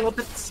Yeah. care a little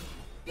bit.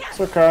 It's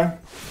okay.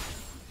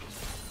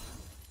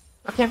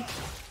 Okay.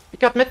 We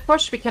got mid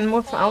push, we can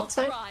move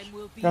outside. Crime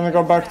will be Gonna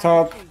go back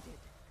top.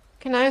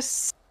 Okay,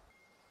 nice.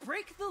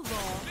 break the law.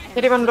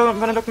 Did you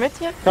wanna look mid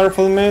here?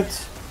 Careful mid.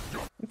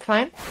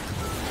 Fine.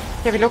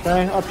 Here we look.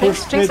 Okay, I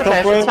pushed Jinx mid the top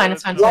flash. way. It's fine,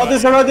 it's fine. It's Blood fine.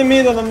 is already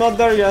mid and I'm not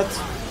there yet.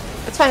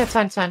 It's fine, it's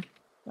fine, it's fine.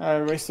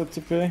 I wasted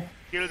TP.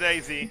 Kill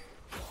Daisy.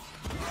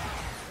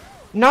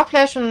 No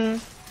flash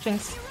on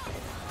Jinx.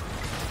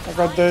 I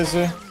got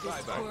Daisy.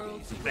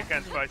 They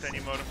can't fight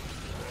anymore.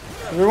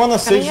 Do we wanna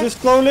siege you? this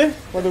slowly?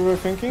 What are we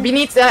thinking? We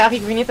need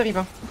Aribo, we need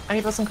Aribo.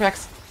 Aribo some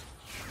cracks.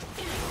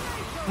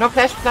 No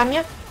flash, plan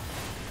here.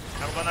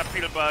 I'm gonna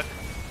peel back.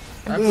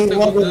 I This is put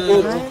not the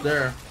good. up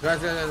there.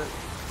 Guys.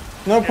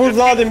 No, pull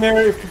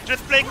Vladimir.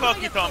 Just play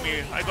cocky,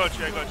 Tommy. I got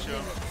you.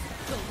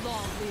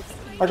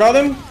 I got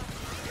him.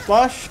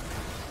 Flash.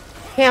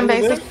 Okay, I'm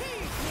basic.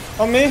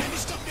 On me.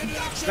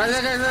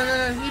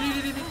 Guys.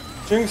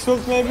 Jinx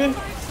ult maybe.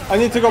 I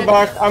need to go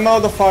back. I'm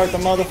out of fight.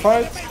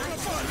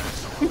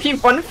 We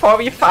won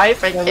 4v5,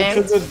 I Yeah, we can't.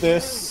 should do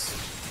this.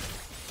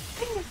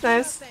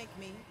 Nice.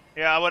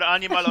 Yeah, our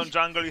animal on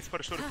jungle is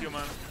for sure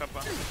human.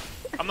 Kappa.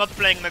 I'm not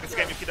playing next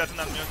game if he doesn't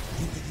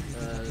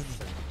unmute.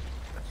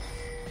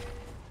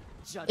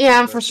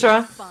 Yeah, for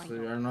sure. So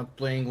you're not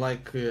playing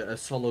like a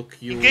solo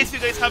queue. In case you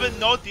guys haven't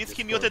noticed,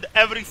 he muted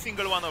every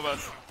single one of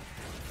us.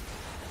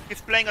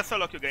 He's playing a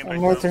solo queue game right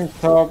I'm now. waiting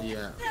top.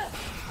 Yeah.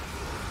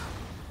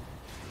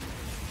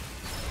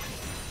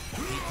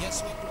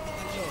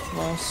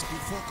 Nice.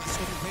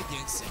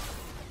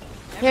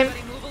 Yeah,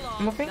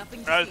 moving.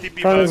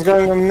 LTP Khan is back.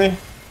 going on me.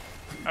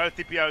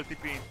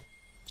 LTP.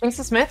 Jinx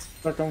is mid.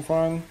 Second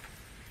fine.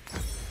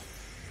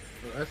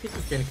 I think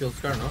we can kill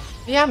Scar, no?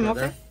 Yeah, I'm Right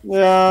moving. there.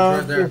 Yeah.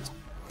 Right there.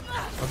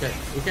 Okay,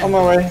 we can. On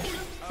my way.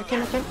 Okay.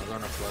 I'm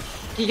gonna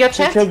flash. Giga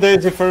chat. Kill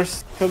Daisy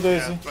first. Kill Yeah,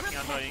 Daisy. fucking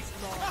annoying.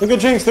 Look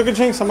at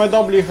Jinx. I might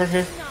W her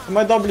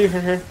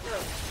here.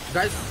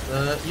 Guys,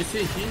 you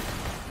see he?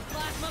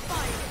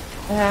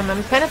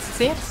 I'm planet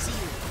CC.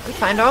 I'm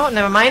fine though.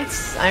 Never mind.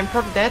 I'm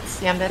probably dead.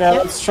 Yeah, I'm dead Yeah,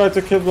 here. let's try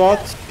to kill Blood.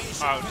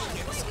 Ouch.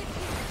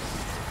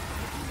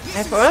 I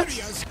have ult.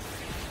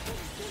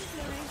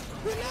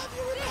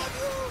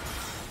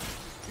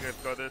 You guys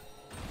got it.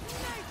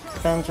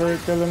 Can't really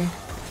kill him.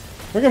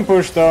 We can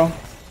push though.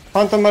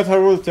 Hunter might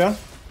have ult, yeah?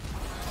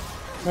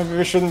 Maybe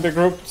we shouldn't be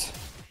grouped.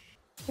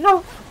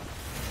 No.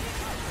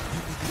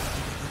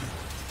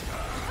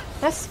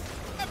 Yes.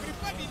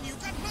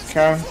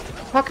 Okay.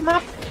 Fuck him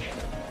up.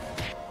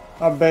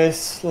 Up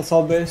base. Let's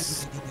all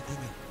base.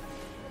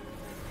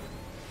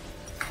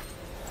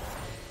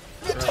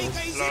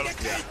 Lol.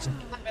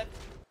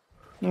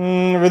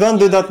 We don't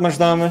do that much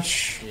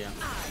damage. Yeah.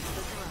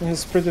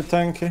 He's pretty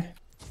tanky.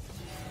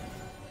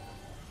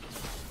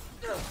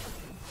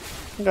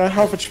 Okay,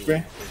 half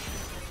HP.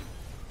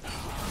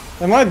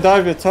 They might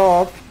dive you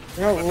top.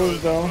 We have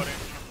ult though.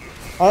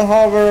 I'll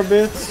hover a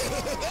bit.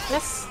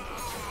 Yes.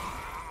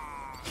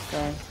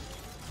 Okay.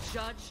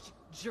 Judged,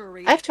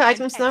 jury, I have 2 and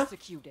items now.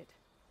 executed.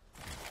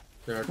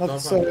 They're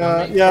Let's, top, I'm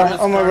coming. yeah,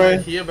 Promise on my Scar way.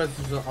 right here, but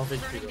it's off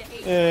HP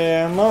though.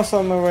 Yeah, I'm also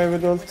on my way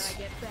with ult.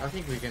 I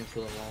think we can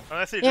kill them all.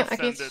 Honestly, Yeah, just I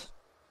send guess. it.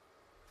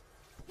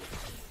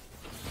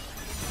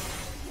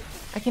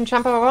 I can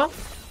jump over wall.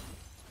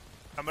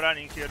 I'm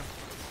running here.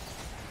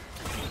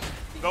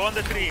 Go on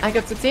the tree. I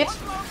got the seat.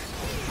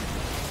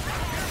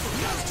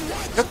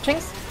 Look,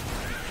 Jinx.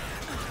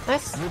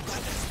 Nice.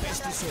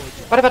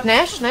 What about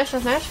Nash? Nash.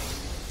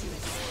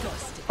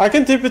 I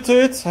can tip it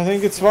to it. I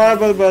think it's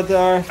viable, but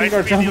I think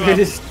our speed you jungle up.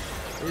 is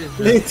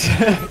lit.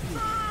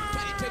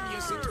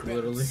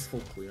 Literally full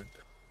clear.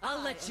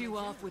 I'll let you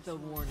off with a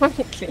warning.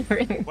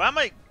 Clearing. Why am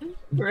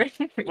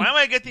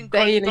I getting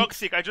Daily. called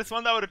toxic? I just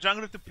want our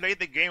jungler to play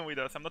the game with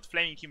us. I'm not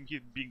flaming him,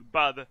 he's being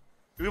bad.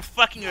 You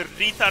fucking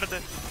retard,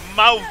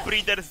 mouth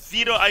breeder,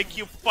 0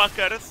 IQ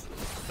fuckers.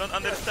 Don't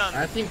understand.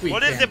 I think we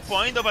What is the can't.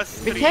 point of a We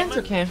stream? can't,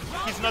 okay.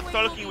 He's not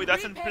talking with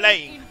us and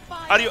playing.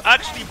 Are you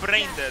actually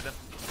brain dead?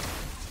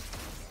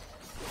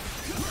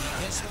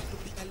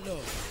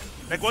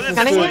 Like, what is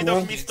the Can I- point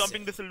of me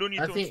stomping this Looney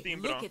I Tunes think-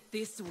 team, bro? Look at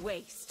this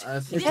waste. I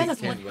think Yeah, we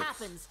that's can, What but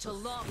happens to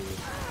love?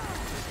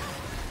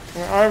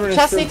 Iron is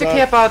Just still need to bad.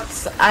 care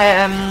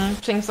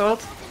about Jinx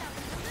ult.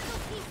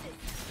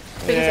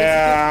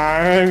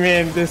 Yeah, I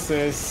mean, this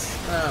is...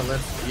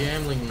 let's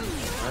gambling.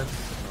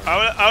 I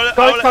will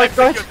Go.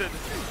 execute it.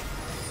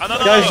 Oh, no,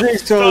 Guys,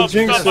 Jinx ult, stop,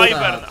 Jinx stop,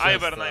 ult.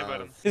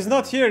 Ivern. He's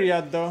not here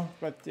yet though,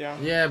 but yeah.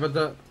 Yeah, but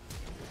the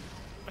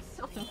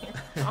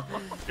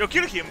Yo,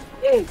 kill him.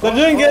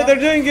 They're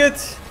doing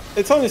it!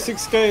 It's only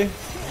 6k.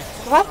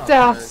 What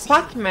the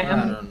fuck, I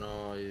man? don't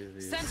know.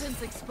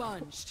 Sentence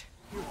expunged.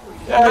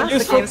 Yeah, the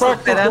use for game's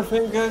not practice, I better.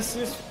 think, guys.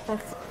 Use for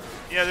practice.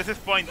 Yeah, this is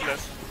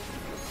pointless.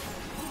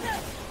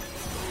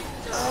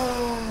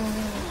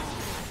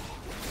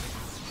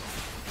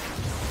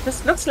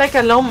 This looks like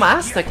a low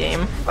master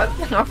game, but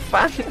not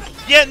fun.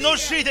 Yeah, no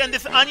shit, and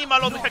this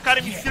animal on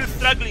Hakarim is still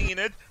struggling in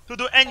it to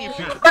do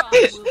anything. All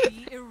will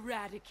be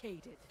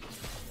eradicated.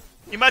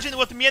 Imagine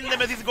what me and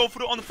Nemesis go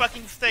through on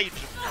fucking stage.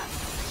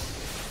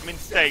 I mean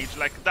stage,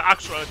 like the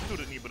actual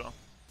tourney, bro.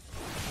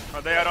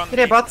 Oh, they are on Did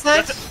they me. bot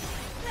side?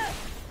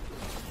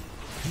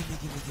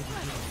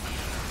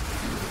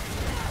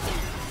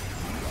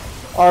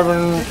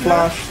 Iron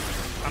flash.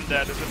 I'm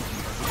dead.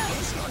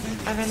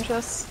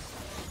 Avengers.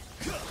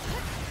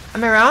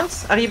 I'm around.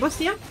 Aribo's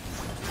here.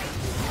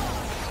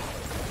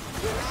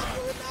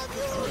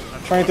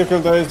 Trying to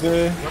kill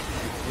Daisy.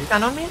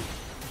 Gun on me.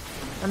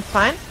 I'm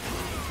fine.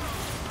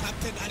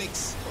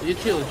 You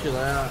chill.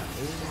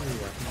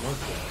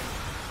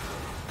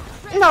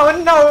 No,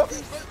 no!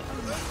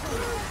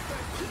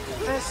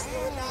 Nice.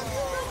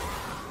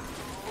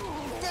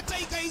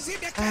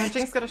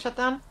 Jinx got a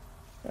shutdown.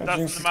 Yeah,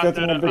 Jinx is Doesn't matter.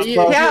 getting a bit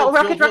Yeah,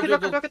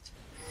 fast. rocket.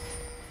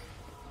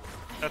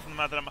 Doesn't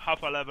matter, I'm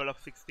half a level of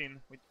 16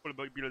 with full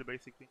build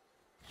basically.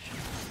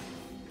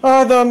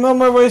 Alright, I'm on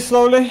my way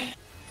slowly.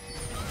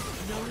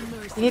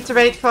 You need to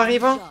wait for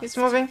Revo, he's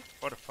moving.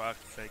 For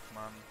fuck's sake,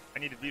 man. I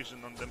need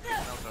vision on them to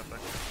counter attack.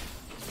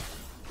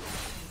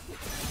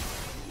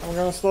 I'm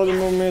gonna slowly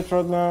move mid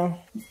right now.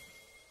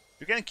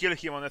 You can kill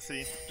him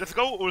honestly. Just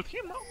go ult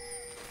him now.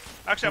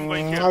 Actually, I'm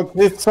going here.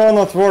 It's so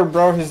not work,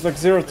 bro. He's like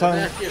 0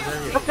 time.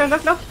 Look.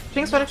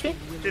 Jinx 1 HP.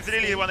 He's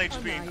really 1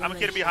 HP. I'm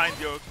here behind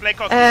you. Play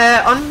cost.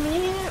 On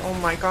me? Oh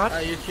my god.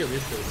 You chill.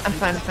 I'm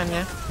fine,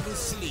 yeah.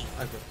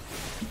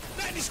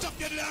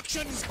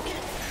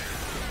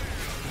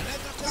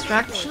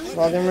 Distraction.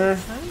 Vladimir,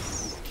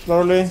 Nice.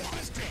 slowly.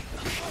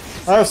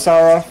 I have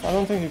Sarah. I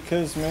don't think he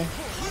kills me.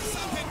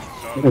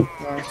 No.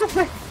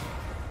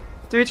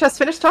 Do we just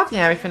finish top?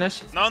 Yeah, we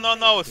finish. No.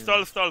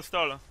 Stall.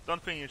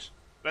 Don't finish.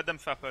 Let them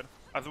suffer.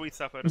 As we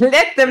suffer.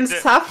 Let them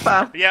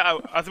suffer! Yeah,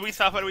 as we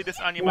suffer with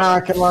this animal.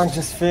 Nah, come on,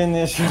 just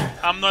finish.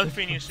 I'm not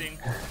finishing.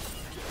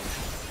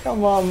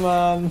 Come on,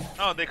 man.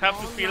 No, they have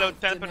to feel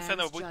out 10%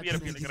 of what we are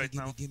feeling right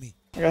now.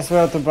 I guess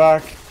we're at the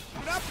back.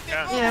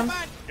 Yeah.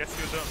 Yes,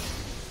 you do.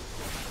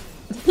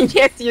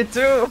 Yes, you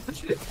do!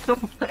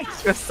 Don't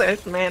like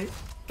yourself, man.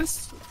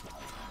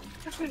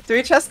 Do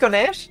we just go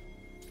Nash?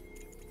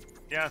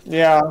 Yeah.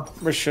 Yeah,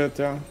 we should,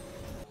 yeah.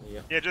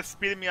 Yeah, just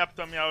speed me up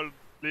to me, I'll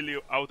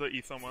literally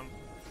auto-E someone.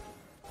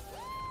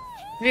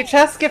 We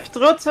just give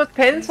Drututt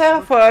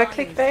Penta for a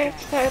clickbait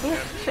title.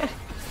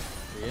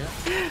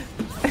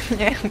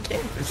 Yeah, okay.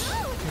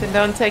 Then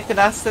don't take the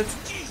last hit.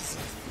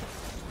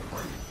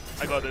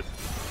 I got it.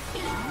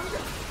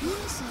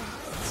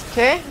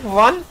 Okay,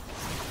 1. You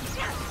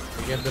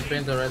get the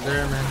painter right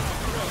there, man.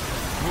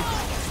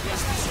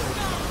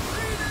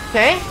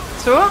 Okay,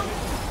 2.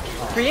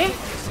 3.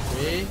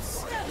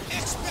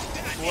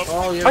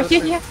 Oh, yeah. Oh,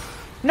 yeah.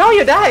 No,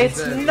 you died!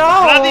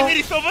 No! Vladimir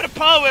is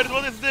overpowered!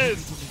 What is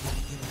this?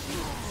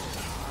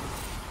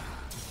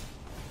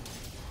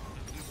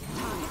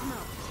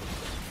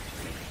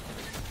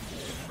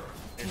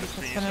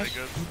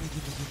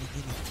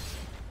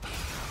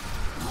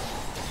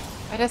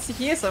 Why does he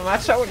heal so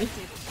much? Holy.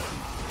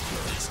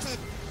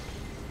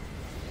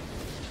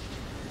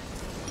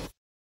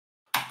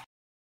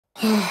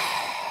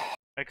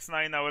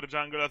 X9 our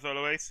jungle as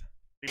always.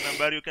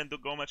 Remember, you can do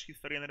go match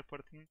history and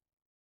report him.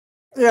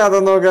 Yeah, I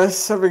don't know,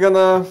 guys. Are we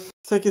gonna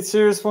take it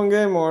serious one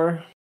game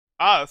or?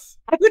 Us?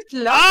 I would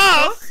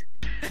love Us?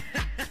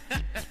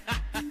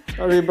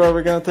 Ariba, are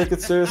we gonna take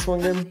it serious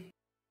one game?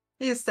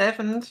 He's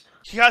deafened.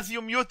 He has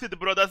you muted,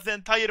 bro. That's the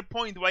entire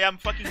point why I'm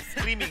fucking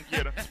screaming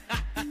here.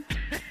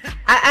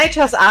 I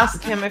just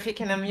asked him if he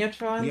can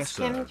unmute once. Yes,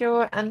 sir. Can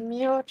you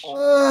unmute?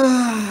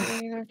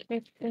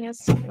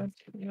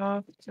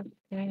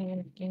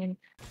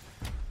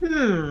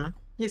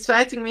 He's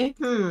fighting me.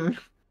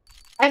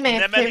 I may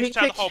have to Nemesis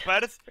chat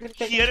hoppers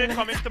here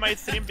coming to my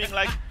stream being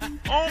like,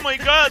 oh my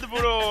god,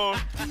 bro,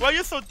 why are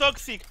you so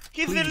toxic?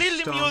 He's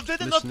literally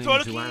muted and not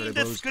talking in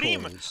the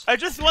scream. I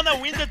just wanna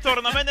win the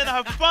tournament and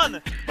have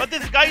fun. But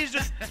this guy is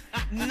just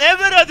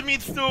never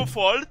admits to a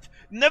fault,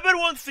 never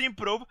wants to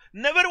improve,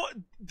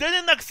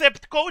 didn't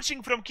accept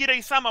coaching from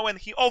Kirei-sama when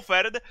he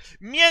offered.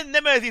 Me and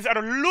Nemesis are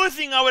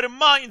losing our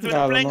minds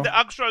when playing the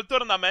actual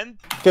tournament.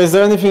 Okay, is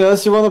there anything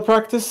else you want to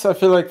practice? I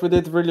feel like we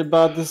did really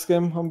bad this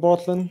game on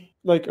bot lane.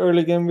 Like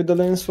early game with the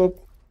lane swap.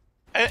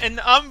 And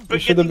I'm We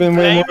should have been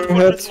way more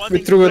ahead. We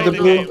threw at the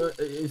blue.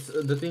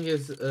 The thing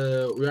is,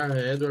 we are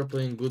ahead, we're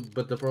playing good,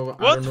 but the problem.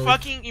 What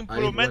fucking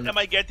improvement am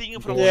I getting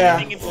from Yeah,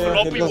 winning in yeah,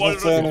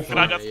 Sloppywalrus and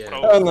Gragas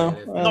Pro? I know.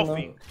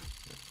 Nothing.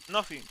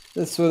 Nothing.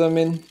 That's what I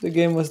mean. The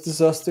game was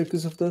disaster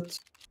because of that.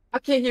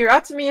 Okay,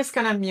 Hirotami is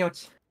gonna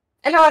mute.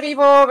 Hello,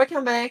 Aribo,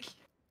 welcome back.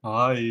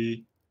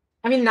 Hi.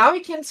 I mean, now we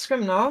can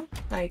scrim now.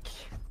 Like,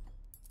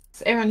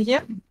 is everyone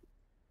here?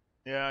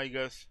 Yeah, I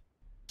guess.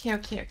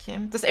 Okay.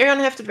 Does everyone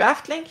have the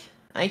draft link?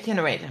 I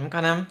can wait. I'm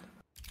gonna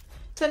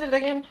send it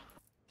again.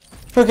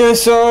 Okay,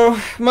 so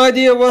my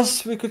idea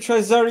was we could try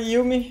Zari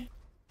Yumi.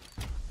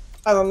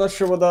 I'm not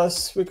sure what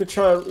else. We could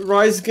try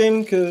Rise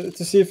game to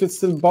see if it's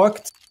still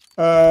bugged.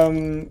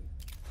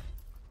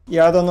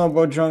 Yeah, I don't know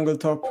about jungle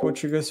top.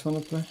 What you guys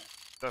want to play?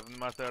 Doesn't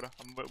matter.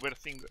 I'm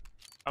versus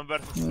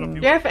Sloppy.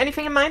 Do you have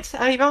anything in mind,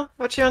 Aribo?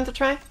 What you want to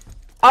try?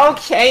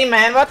 Okay,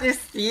 man. What is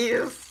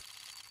this?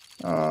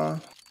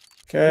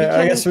 Okay,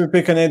 I guess we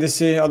pick an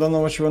ADC. I don't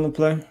know what you want to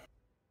play.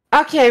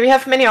 Okay, we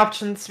have many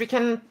options. We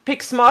can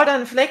pick Smolder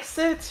and flex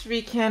it.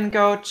 We can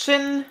go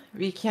Chin.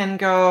 We can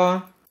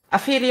go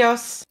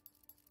Aphelios.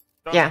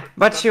 Yeah,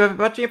 what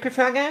do you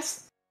prefer,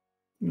 guys?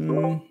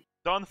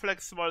 Don't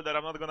flex Smolder.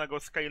 I'm not gonna go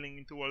scaling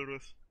into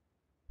Walrus.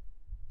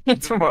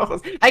 Into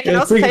Walrus. I can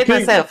also play it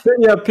myself.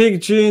 Yeah, pick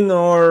Jhin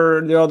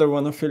or the other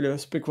one,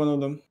 Aphelios. Pick one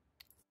of them.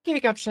 Here we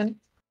go, Chin.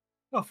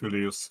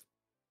 Aphelios.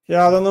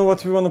 Yeah, I don't know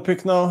what we want to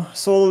pick now.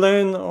 Soul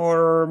lane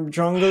or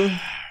jungle?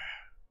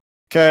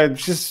 Okay,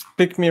 just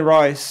pick me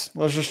Rice.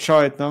 Let's just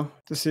try it now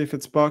to see if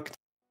it's bugged.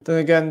 Then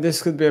again,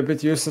 this could be a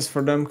bit useless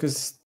for them,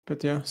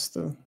 but yeah,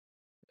 still.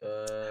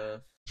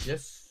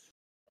 Yes.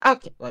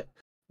 Okay. Like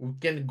we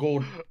can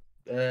go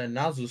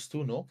Nasus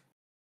too, no?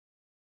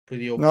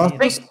 Pretty OP. No?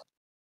 Wait.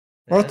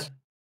 What?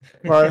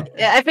 Why?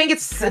 Yeah, I think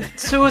it's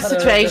too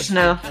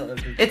situational.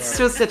 It's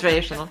too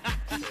situational.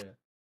 I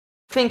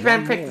think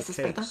random practice is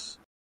better.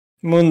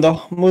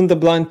 Munda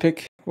blind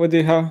pick. What do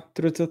you have,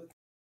 Drututt?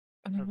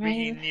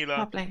 Nila.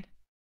 Top lane.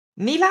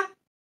 Nila?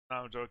 No,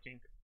 I'm joking.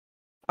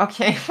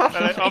 Okay.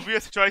 Like,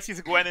 obvious choice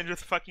is Gwen and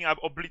just fucking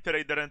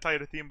obliterate their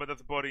entire team, but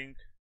that's boring.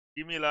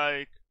 Give me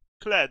like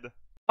Kled.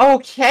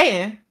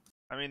 Okay.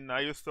 I mean,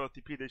 I used to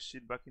OTP this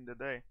shit back in the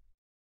day.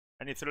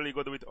 And it's really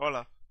good with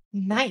Olaf.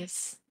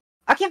 Nice.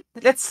 Okay,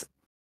 let's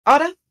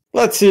order.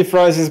 Let's see if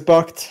Rice is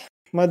bugged.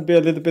 Might be a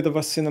little bit of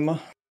a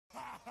cinema.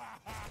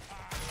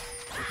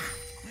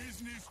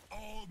 Business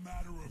all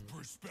matter of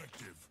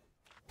perspective.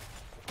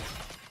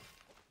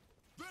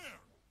 There,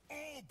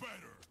 all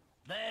better.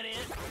 That it?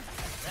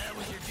 That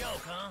was your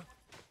joke, huh?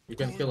 You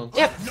can kill him.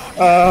 Yep.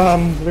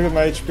 Look at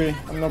my HP.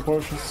 I'm no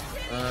potions.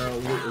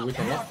 We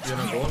can what? You're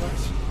not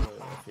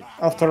going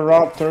After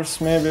Raptors,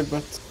 maybe,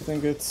 but I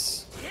think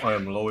it's. I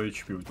am low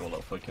HP with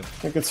Olaf, I can. I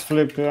think it's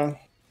flip, yeah.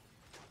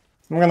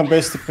 I'm gonna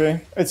base TP.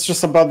 It's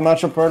just a bad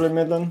matchup early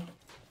mid lane.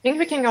 I think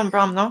we can go on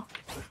Braum now.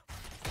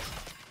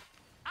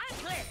 I'm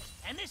clear,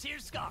 and this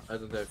here's Scar. I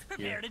don't have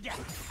Prepare Q. to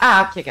death.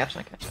 Ah, okay,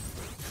 gotcha.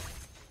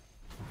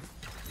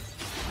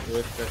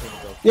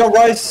 Yeah,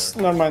 Rice.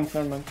 Never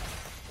mind.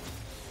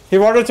 He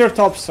wanted your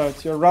top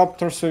side, your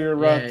Raptor, so your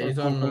red. Yeah, he's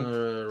on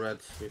red.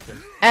 We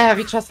can.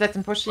 We just let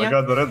him push here. I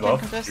got the red buff.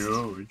 contest.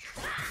 Huge.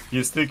 He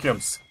has 3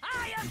 camps.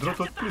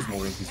 Drututt, please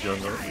move in his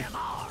jungle.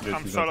 Get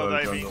I'm his solo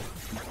entire diving. jungle.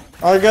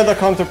 I'll get a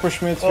counter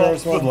push mid here Oh,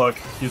 as well. good luck.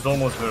 He's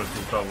almost there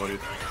to cover it.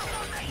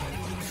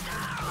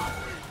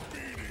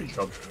 Good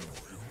job.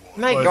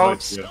 My Why god.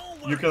 is right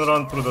here? You can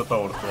run through the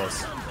tower to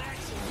us.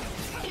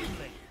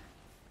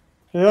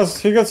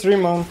 He gets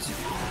remount.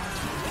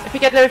 If we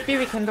get level 3,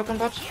 we can look on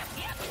bot.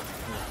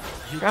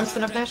 Braum's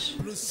gonna flash.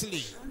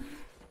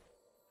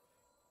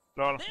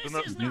 Lol,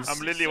 I'm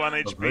literally 1 A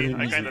HP. very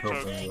I easy kinda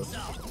problem. choked.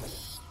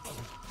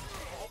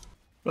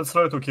 Let's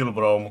try to kill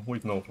Braum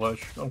with no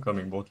flash. I'm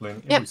coming bot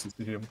lane. Yep. If we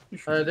see him, he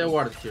should They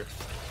warded here.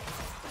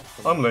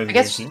 I'm laning I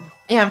guess. him.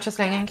 Yeah, I'm just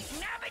laning. It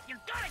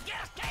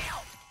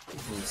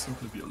will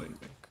simply be a lane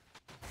bank.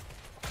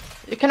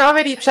 You can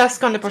already just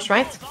go on the push,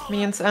 right?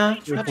 Means,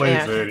 You not play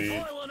yeah.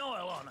 very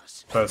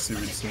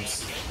passive, it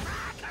seems.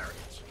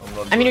 I'm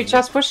not I mean, we doing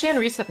just push here and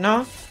reset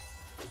now. it.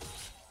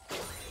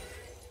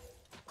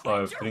 I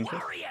have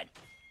trinket.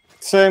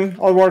 Same,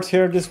 I'll ward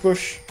here, this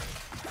bush.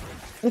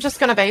 I'm just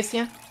gonna base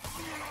here.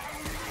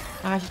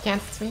 Ah, he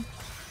can't see me.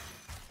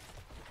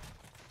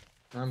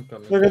 I'm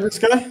coming. Look at this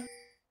guy.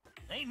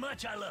 Ain't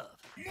much I love.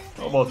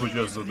 How about we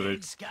just do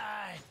Drake?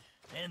 Sky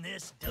and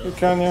this You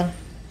can, yeah.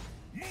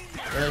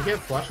 He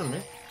have flash on me.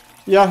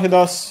 Yeah, he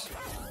does.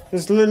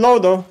 He's low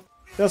though.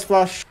 He has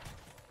flash.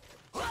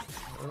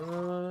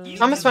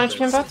 Almost 1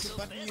 HP in bot.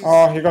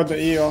 Oh, he got the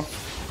E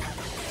off.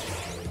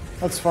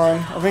 That's fine.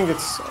 I think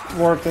it's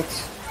worth it.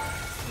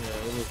 Yeah,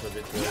 it looks a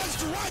bit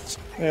weird.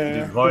 Yeah.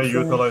 Did Vi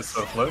utilize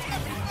her flash?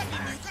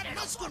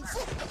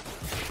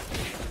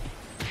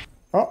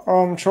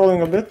 I'm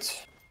trolling a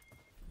bit.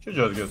 She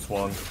just gets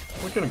 1.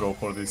 We can go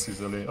for this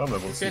easily. I'm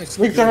level 6.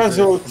 Victor has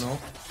ult. No.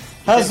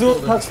 Has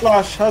ult, has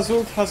flash. Has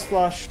ult, has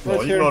flash. No,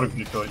 Right here. ignore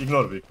Victor.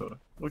 Ignore Victor.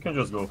 We can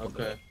just go for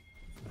Okay. that.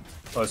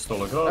 I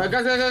stole a grab.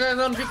 Guys,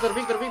 on Victor.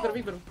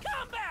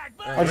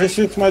 I just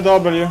used my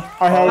W.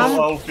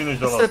 I'll finish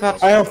the Still last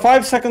bot. I have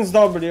 5 seconds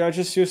W. I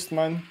just used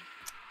mine.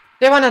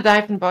 They wanna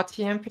dive in bot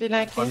here, I'm pretty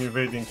likely. I'm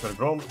evading her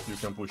Gromp. You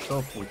can push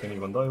up. We can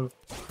even dive.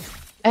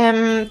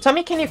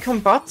 Tommy, can you come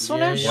bot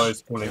sooner? Yeah. Vi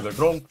is pulling the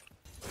Gromp.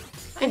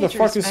 I Who need the to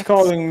fuck is respect.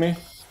 calling me?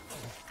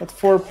 At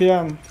 4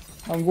 PM.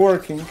 I'm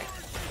working.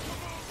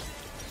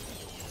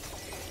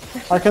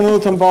 I can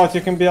ult on bot.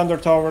 You can be under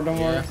tower. Don't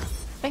worry.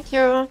 Thank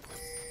you.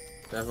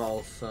 They have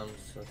all some,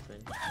 I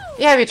think.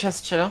 Yeah, we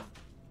just chill.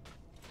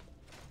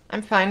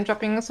 I'm fine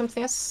dropping some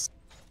things.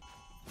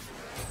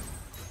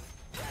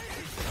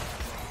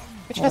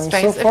 We just So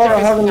base if far, there I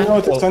is haven't none.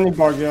 noticed any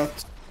bug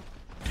yet.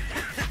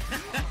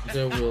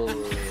 They will.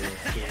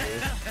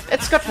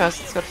 It's good for us,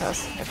 it's good for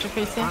us. After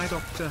facing. Hi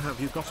doctor, have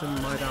you gotten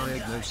my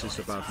diagnosis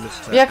about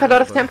Mr. We have a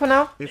lot of Amber? tempo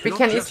now. If We not,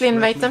 can just easily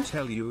invade let them. me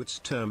tell you it's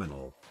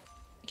terminal.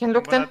 We can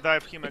look I'm them. gonna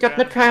dive him We got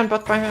again. mid prior and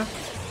bot by her.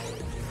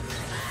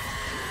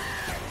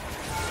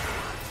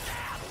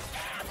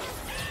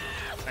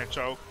 I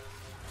choke.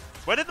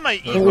 Where did my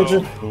E we go?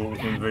 just- To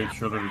invade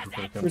shoulder if you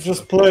can. We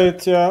just play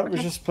it, yeah. We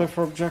just play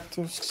for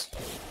objectives.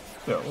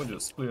 Yeah, we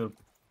just clear.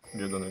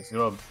 Get the next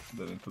grab.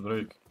 Then into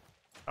Drake.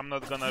 I'm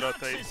not gonna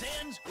rotate. This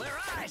ends where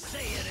I say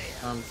it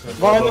ends.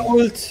 Why the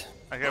ult?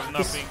 I have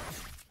nothing.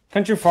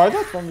 Can't you fight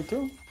that from me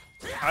too?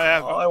 I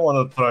have. I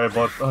wanna try,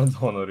 but I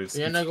don't wanna risk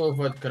You're it. not go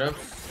for crabs.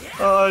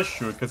 I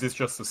should, cause it's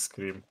just a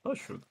scream. I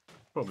should.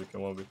 Probably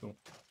can one bit too.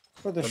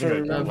 What the I sure think I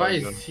you can will. Vi Vi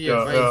is there. here,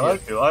 Yeah, Vi yeah,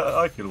 is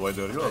I kill Vi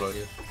there, you're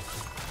right.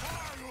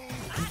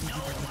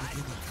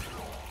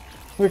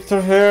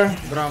 Victor here.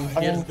 Bram,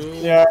 here too.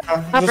 Yeah,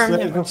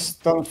 Bram,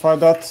 just don't fight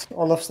that.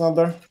 Olaf's not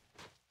there.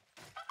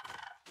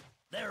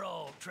 They're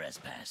all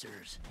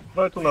trespassers.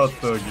 Try to not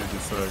give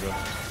this Rega.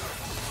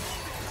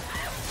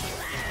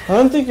 I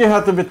don't think you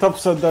had to be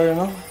topside there, you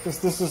know? Because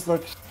this is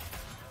like...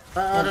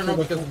 I don't know,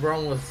 because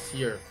Brown was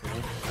here, you know?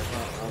 I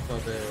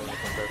thought they were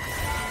come back.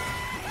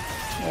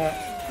 Yeah.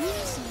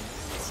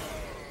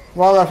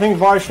 Well, I think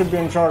Vi should be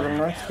in Jargon,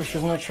 right? Because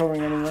she's not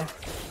showing anywhere.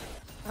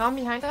 Round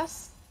behind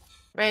us.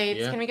 Wait,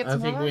 Yeah, can we get I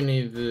some think over? we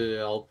need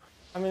help.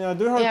 I mean, I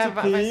do have Yeah,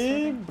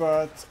 TP,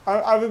 but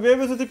I will be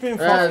able to TP in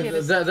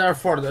 5. There are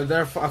 4,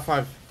 there are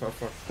 5.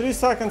 3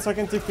 seconds, I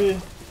can TP.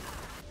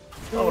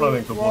 I'm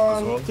running to block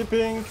as well.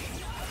 TPing.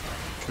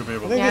 Should be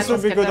able I think this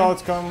would be a good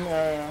outcome.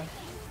 Yeah.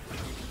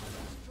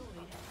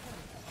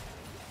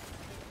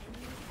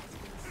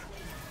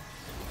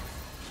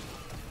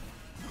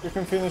 You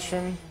can finish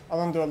him. I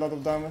don't do a lot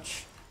of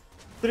damage.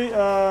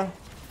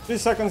 3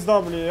 seconds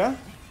W, yeah?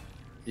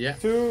 Yeah.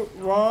 2,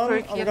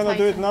 1. I'm gonna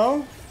do it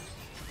now.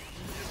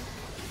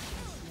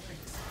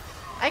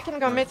 I can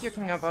go mid, you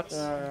can go bot.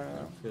 Yeah.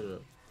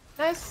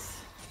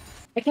 Nice.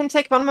 I can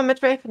take one more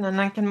mid wave and then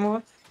I can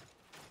move.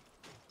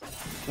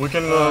 We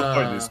can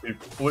fight these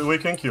people. We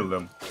can kill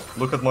them.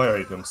 Look at my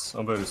items.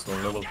 I'm very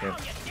strong, level 10.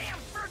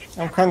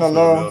 I'm kinda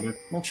low.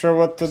 Not sure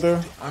what to do.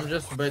 I'm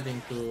just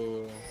betting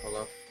to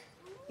Olaf.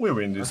 We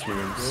win this, we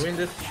win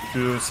this. If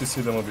you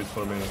CC them a bit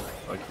for me,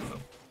 I kill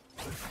them.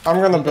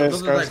 I'm gonna base,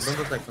 don't guys. Don't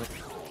attack.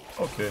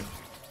 Okay,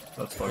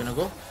 that's fine. Gonna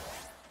go?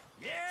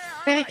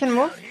 Maybe can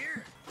move.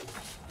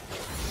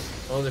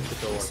 Oh, they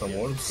put over. Some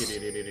orbs.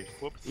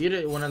 Eat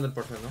it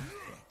 100%, no?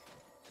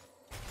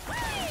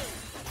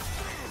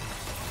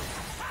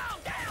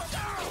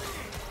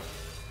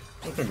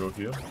 I can go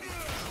here.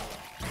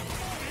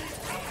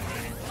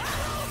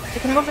 You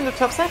can move in the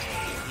top side.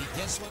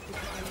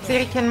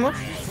 Siri can move.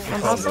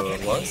 I'm also.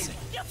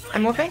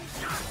 I'm moving.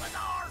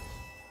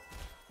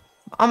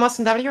 Almost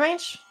in W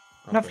range.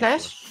 No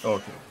flash.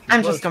 Okay.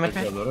 I'm just going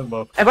mid.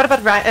 But What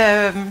about right?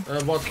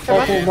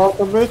 Bot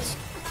a bit.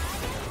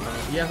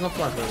 He has no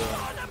flash.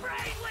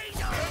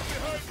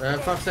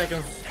 5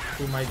 seconds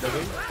to my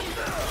W.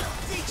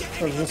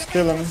 Or just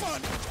kill him.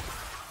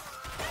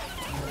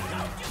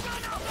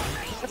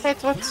 Okay,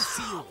 Drututt.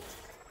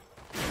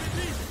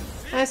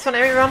 Nice one,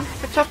 everyone.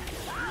 Good job.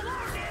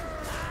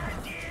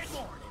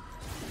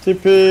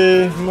 TP,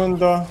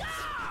 Mundo.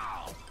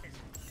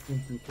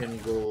 You can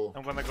go.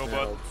 I'm gonna go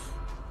bot.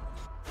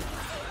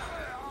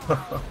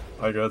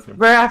 I got him.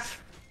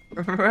 Rough.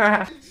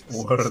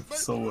 Word,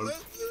 so word.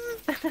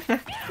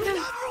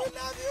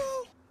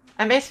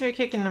 I'm basically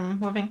kicking them,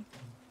 moving.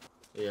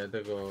 Yeah,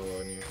 they go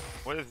on you.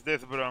 What is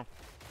this, bro?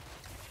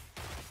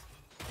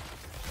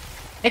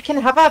 I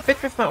can hover a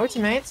bit with my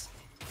ultimate.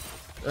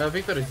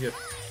 Victor is here.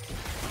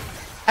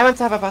 I want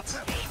to have a bot.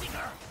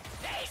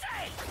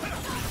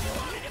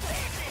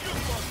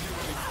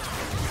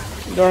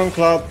 Darn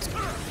Cloud.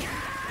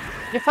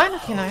 You're fine?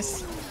 Okay,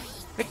 nice.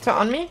 Victor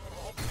on me?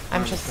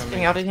 I'm just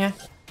getting out of here.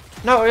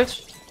 No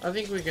ult. I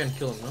think we can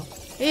kill him, no?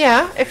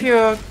 Yeah, if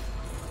you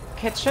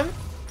catch him.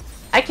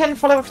 I can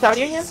follow with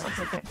W here.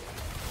 Okay.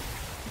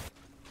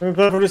 Can we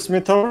play for this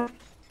mid tower?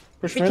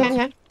 Push We mid? can,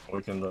 yeah.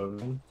 We can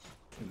dive in.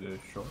 The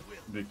shot.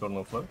 Victor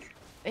no flash.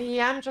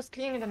 Yeah, I'm just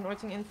clearing it and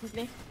ulting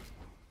instantly.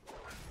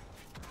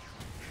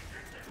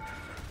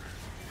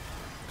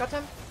 Got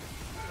him.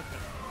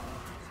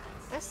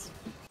 Nice.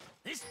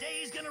 This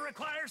day is gonna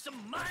require some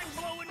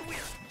mind-blowing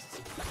weirdness.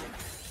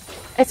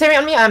 Hey, Siri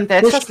on me, I'm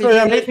dead. Push, Just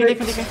yeah, leave me.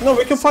 No,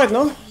 we can fight,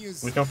 no?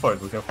 We can fight,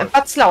 we can fight.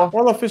 But slow.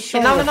 Olaf is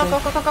showing. No,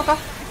 go.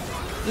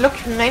 Look,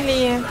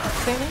 mainly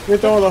Siri.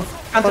 With Olaf.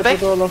 Counter Fight back.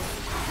 with Olaf.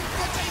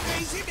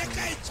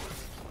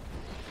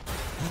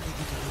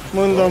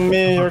 Mundo,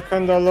 me, you're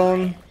kinda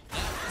alone.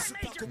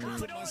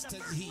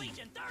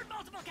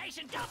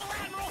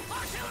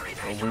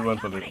 Oh, we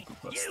went a little too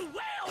fast.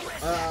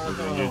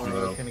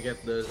 No, I can get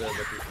the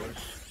people.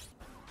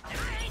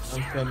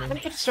 I'm coming. Can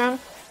keep strong.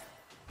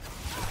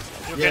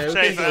 You Yeah, can we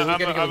chase, can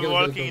go, I'm go,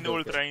 walking in go.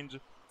 ult range.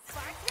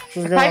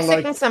 She's 5 gonna like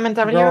seconds, I'm in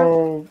W.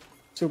 go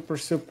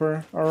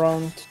super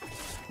around.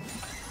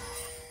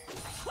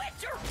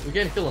 We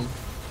can kill him.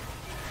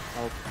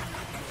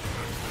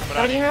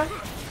 W here.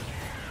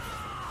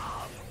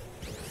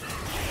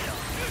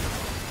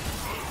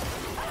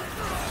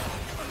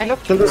 I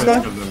look. Kill this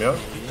guy. Kill them, yeah?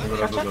 I'm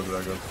gonna do the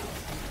dragon.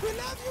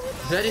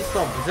 Zeri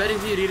stop. Zeri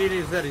is here.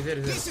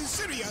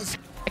 Zeri.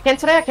 I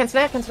can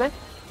slay.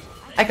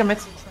 I commit.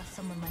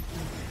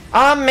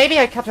 Maybe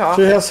I cut her off.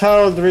 She has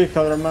Herald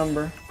Recall,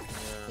 remember.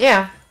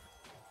 Yeah.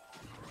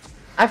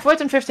 I've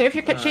ult in 15. If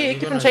you can,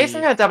 keep on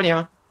chasing her,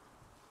 W.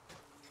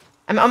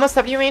 I'm almost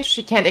W range,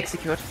 she can't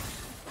execute.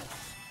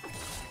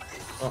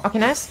 Okay,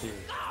 nice.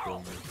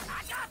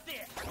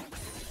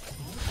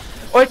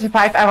 Ult in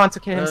 5, I want to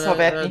kill him so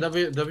badly.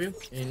 W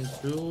in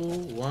 2,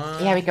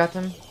 1. Yeah, we got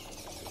him.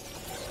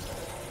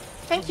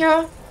 Thank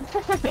you.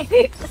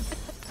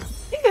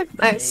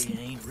 Nice.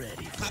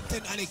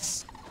 Captain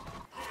Alex.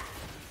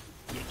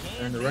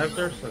 And the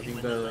Raptors, I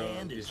think the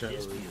this jungle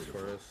is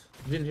for us.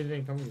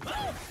 Jin, come with.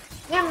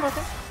 Yeah, I'm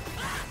working.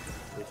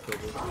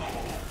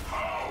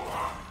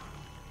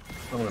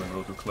 I'm gonna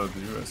go to club the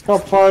US.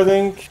 Top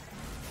fighting.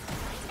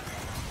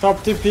 Top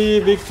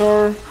TP,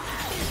 Victor.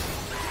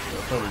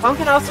 One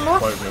can also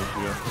move.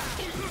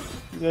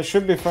 There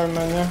should be 5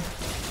 men, yeah.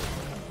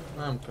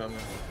 I'm coming.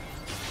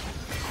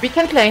 We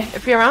can play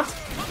if we're around.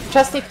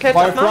 Just need kill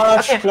By top now.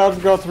 flash, Okay.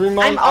 club got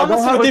remount. I'm I don't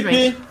almost have in ult TP.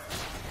 range.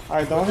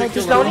 I don't have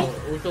TP. Slowly.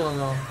 We kill him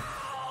now.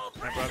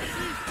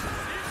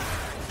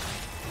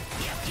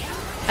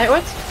 I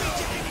ult.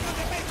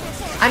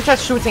 I'm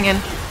just shooting in.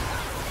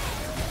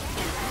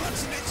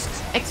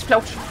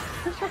 Explosion.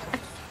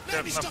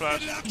 There's no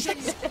flash.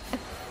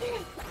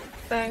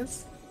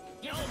 Thanks.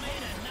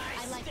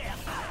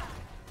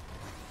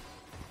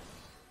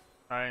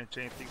 I ain't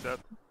changing that.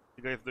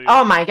 You guys do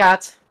Oh my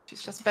god.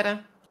 She's just better.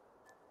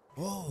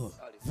 Oh,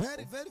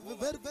 very good.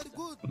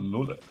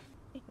 Lula.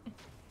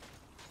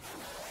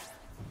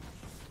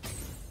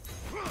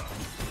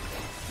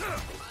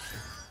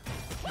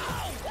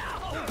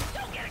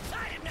 Don't get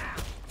excited now.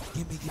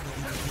 Give me.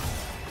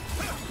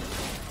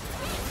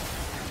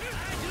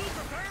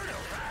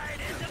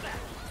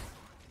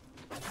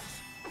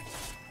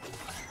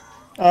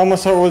 I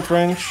almost have ult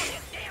range.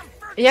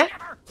 Yeah.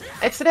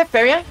 It's the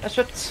barrier. I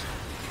should.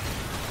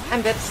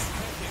 I'm dead.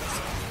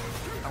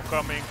 I'm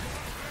coming.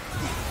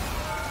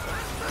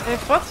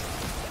 What?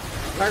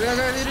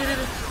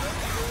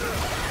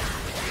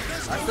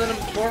 I've done it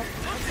before.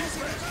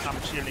 I'm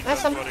chilling.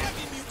 Nice Don't one. worry.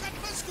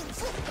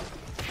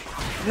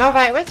 No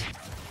Violet.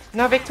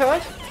 No Victor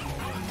ult.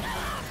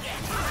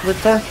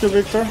 Victor, to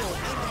Victor.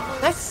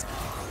 Nice.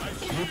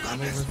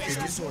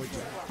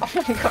 Oh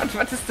my god,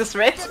 what is this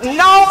red?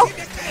 No!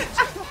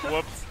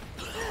 Whoops.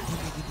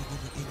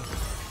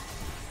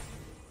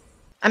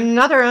 I'm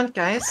not around,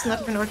 guys.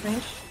 Not even ult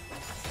range.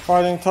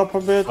 Fighting top a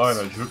bit. Fine,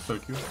 I juke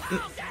like you.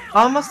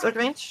 Almost ult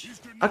range.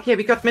 Okay,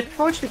 we got mid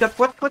push, we got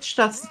bot push.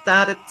 Just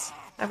started,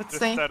 I would Just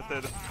say.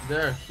 started.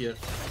 They're here.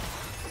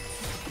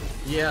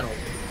 Yeah.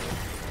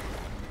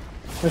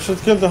 We should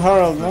kill the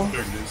Herald, no?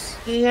 Check this.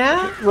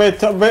 Yeah. Wait,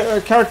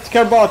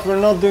 care bot, we're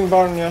not doing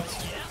Barn yet.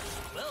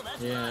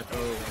 Yeah,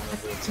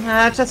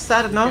 probably. Just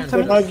started, no?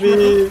 There might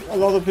be a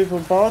lot of people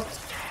bot.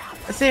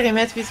 Sorry,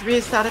 mate,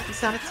 we started.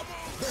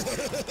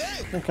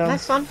 Okay.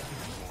 Nice one.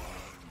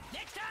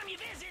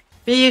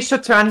 We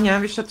should turn here,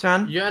 we should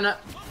turn. You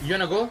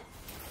wanna go?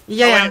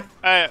 Yeah,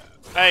 Oh,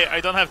 hey, I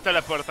don't have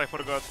teleport, I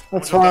forgot.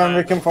 That's fine,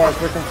 we can fight.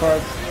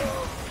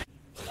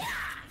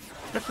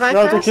 Reply We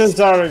have to first. kill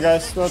Zari,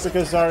 guys. We have to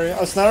kill Zari.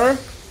 A snare?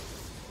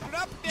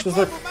 Just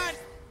like...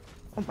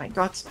 Oh my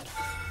god.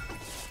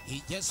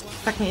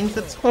 Fucking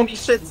instant. Holy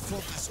shit.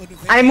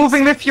 I'm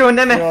moving with you,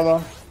 Neme.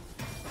 YOLO.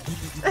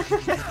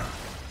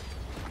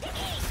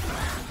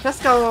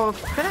 Just go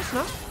finish,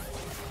 no?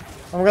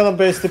 I'm gonna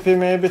base TP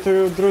maybe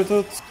to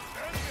Drututt.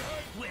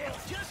 Well,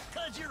 just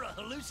cause you're a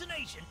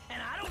hallucination,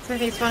 and I don't So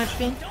he's 1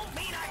 HP.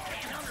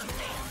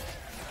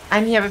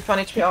 I'm here with 1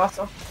 HP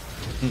also.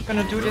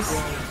 Gonna do this.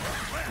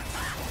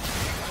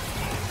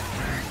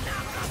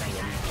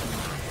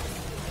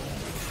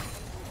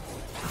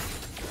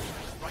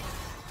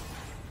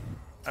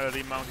 I'll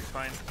remount, is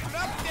fine.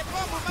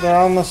 They're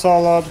almost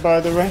all out, by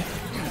the way.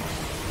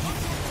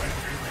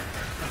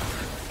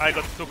 I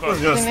got 2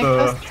 calls.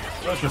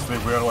 Let's just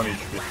leave, we are 1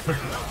 HP.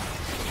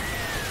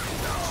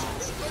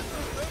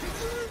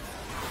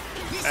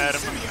 I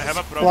have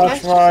a problem.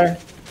 Flash fire.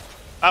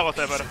 Ah,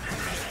 whatever.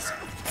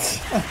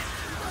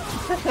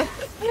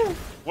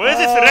 What is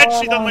this red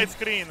shit on my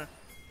screen?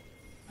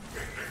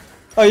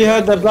 Oh, you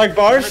had the black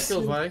bars?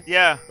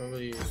 Yeah.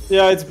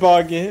 Yeah, it's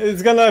buggy.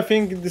 It's gonna, I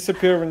think,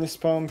 disappear when you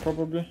spawn,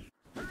 probably.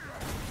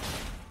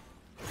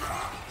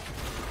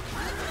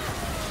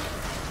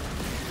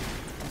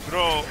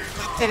 Bro.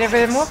 Okay, they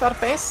will move out of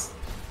base.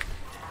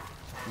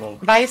 Well.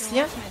 Vice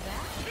here.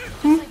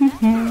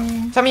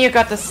 Tommy, you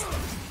got this.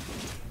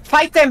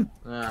 Fight them!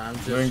 I'm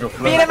just Doing a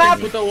Beat him up!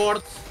 put the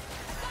wards.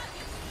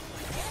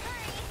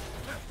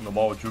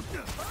 Normal juke.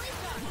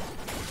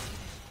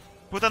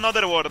 Put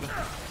another word.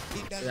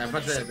 Yeah,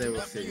 but they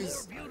will see. He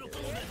just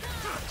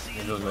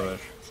gonna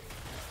dash.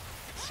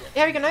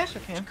 Yeah, we can Ash.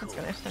 Okay, let's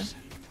go Ash then.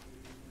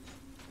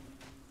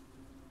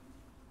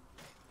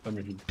 Let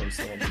me hit first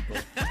one before.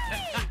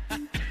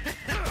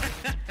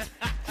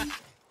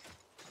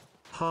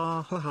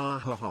 Ha ha ha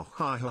ha ha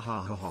ha ha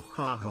ha ha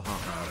ha ha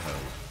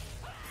ha.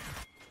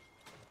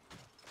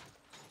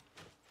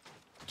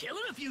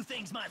 killing a few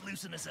things might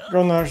loosen us up.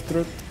 Go Nash,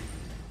 Drut.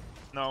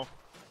 No.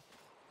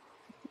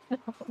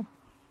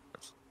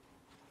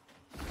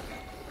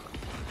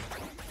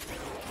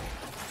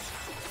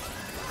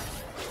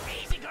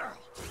 Easy, girl.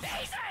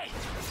 Easy.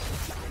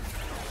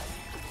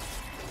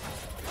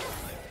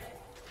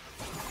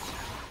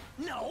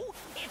 No,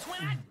 it's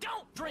when I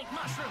don't drink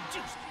mushroom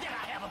juice that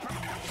I have a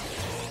problem.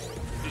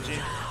 GG.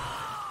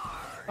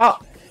 Oh.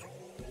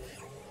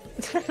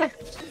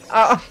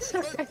 Oh.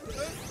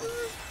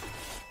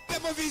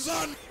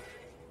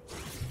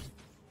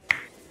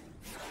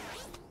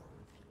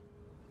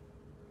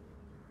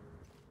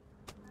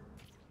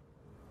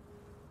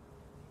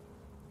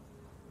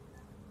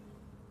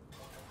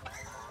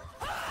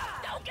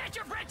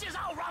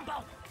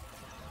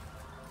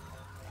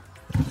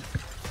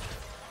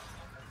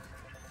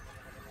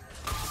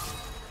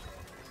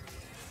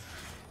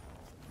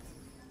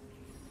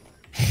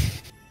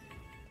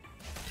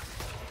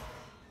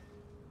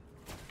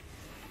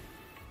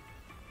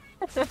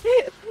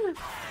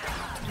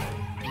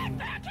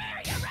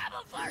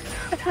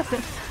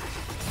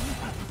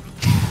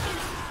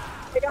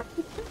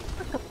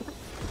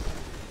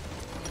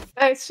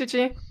 Nice,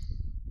 GG.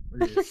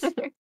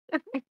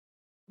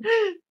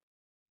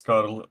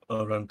 Carl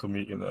ran to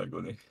me in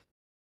agony.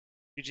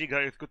 GG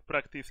guys, good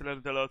practice,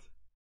 learned a lot.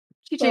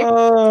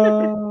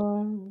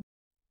 GG.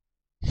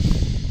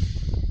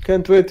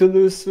 Can't wait to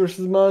lose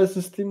versus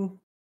Malice's team.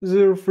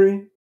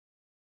 0-3.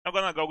 I'm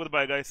gonna go,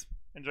 goodbye guys.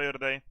 Enjoy your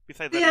day.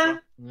 Besides Yeah.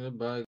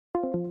 Goodbye.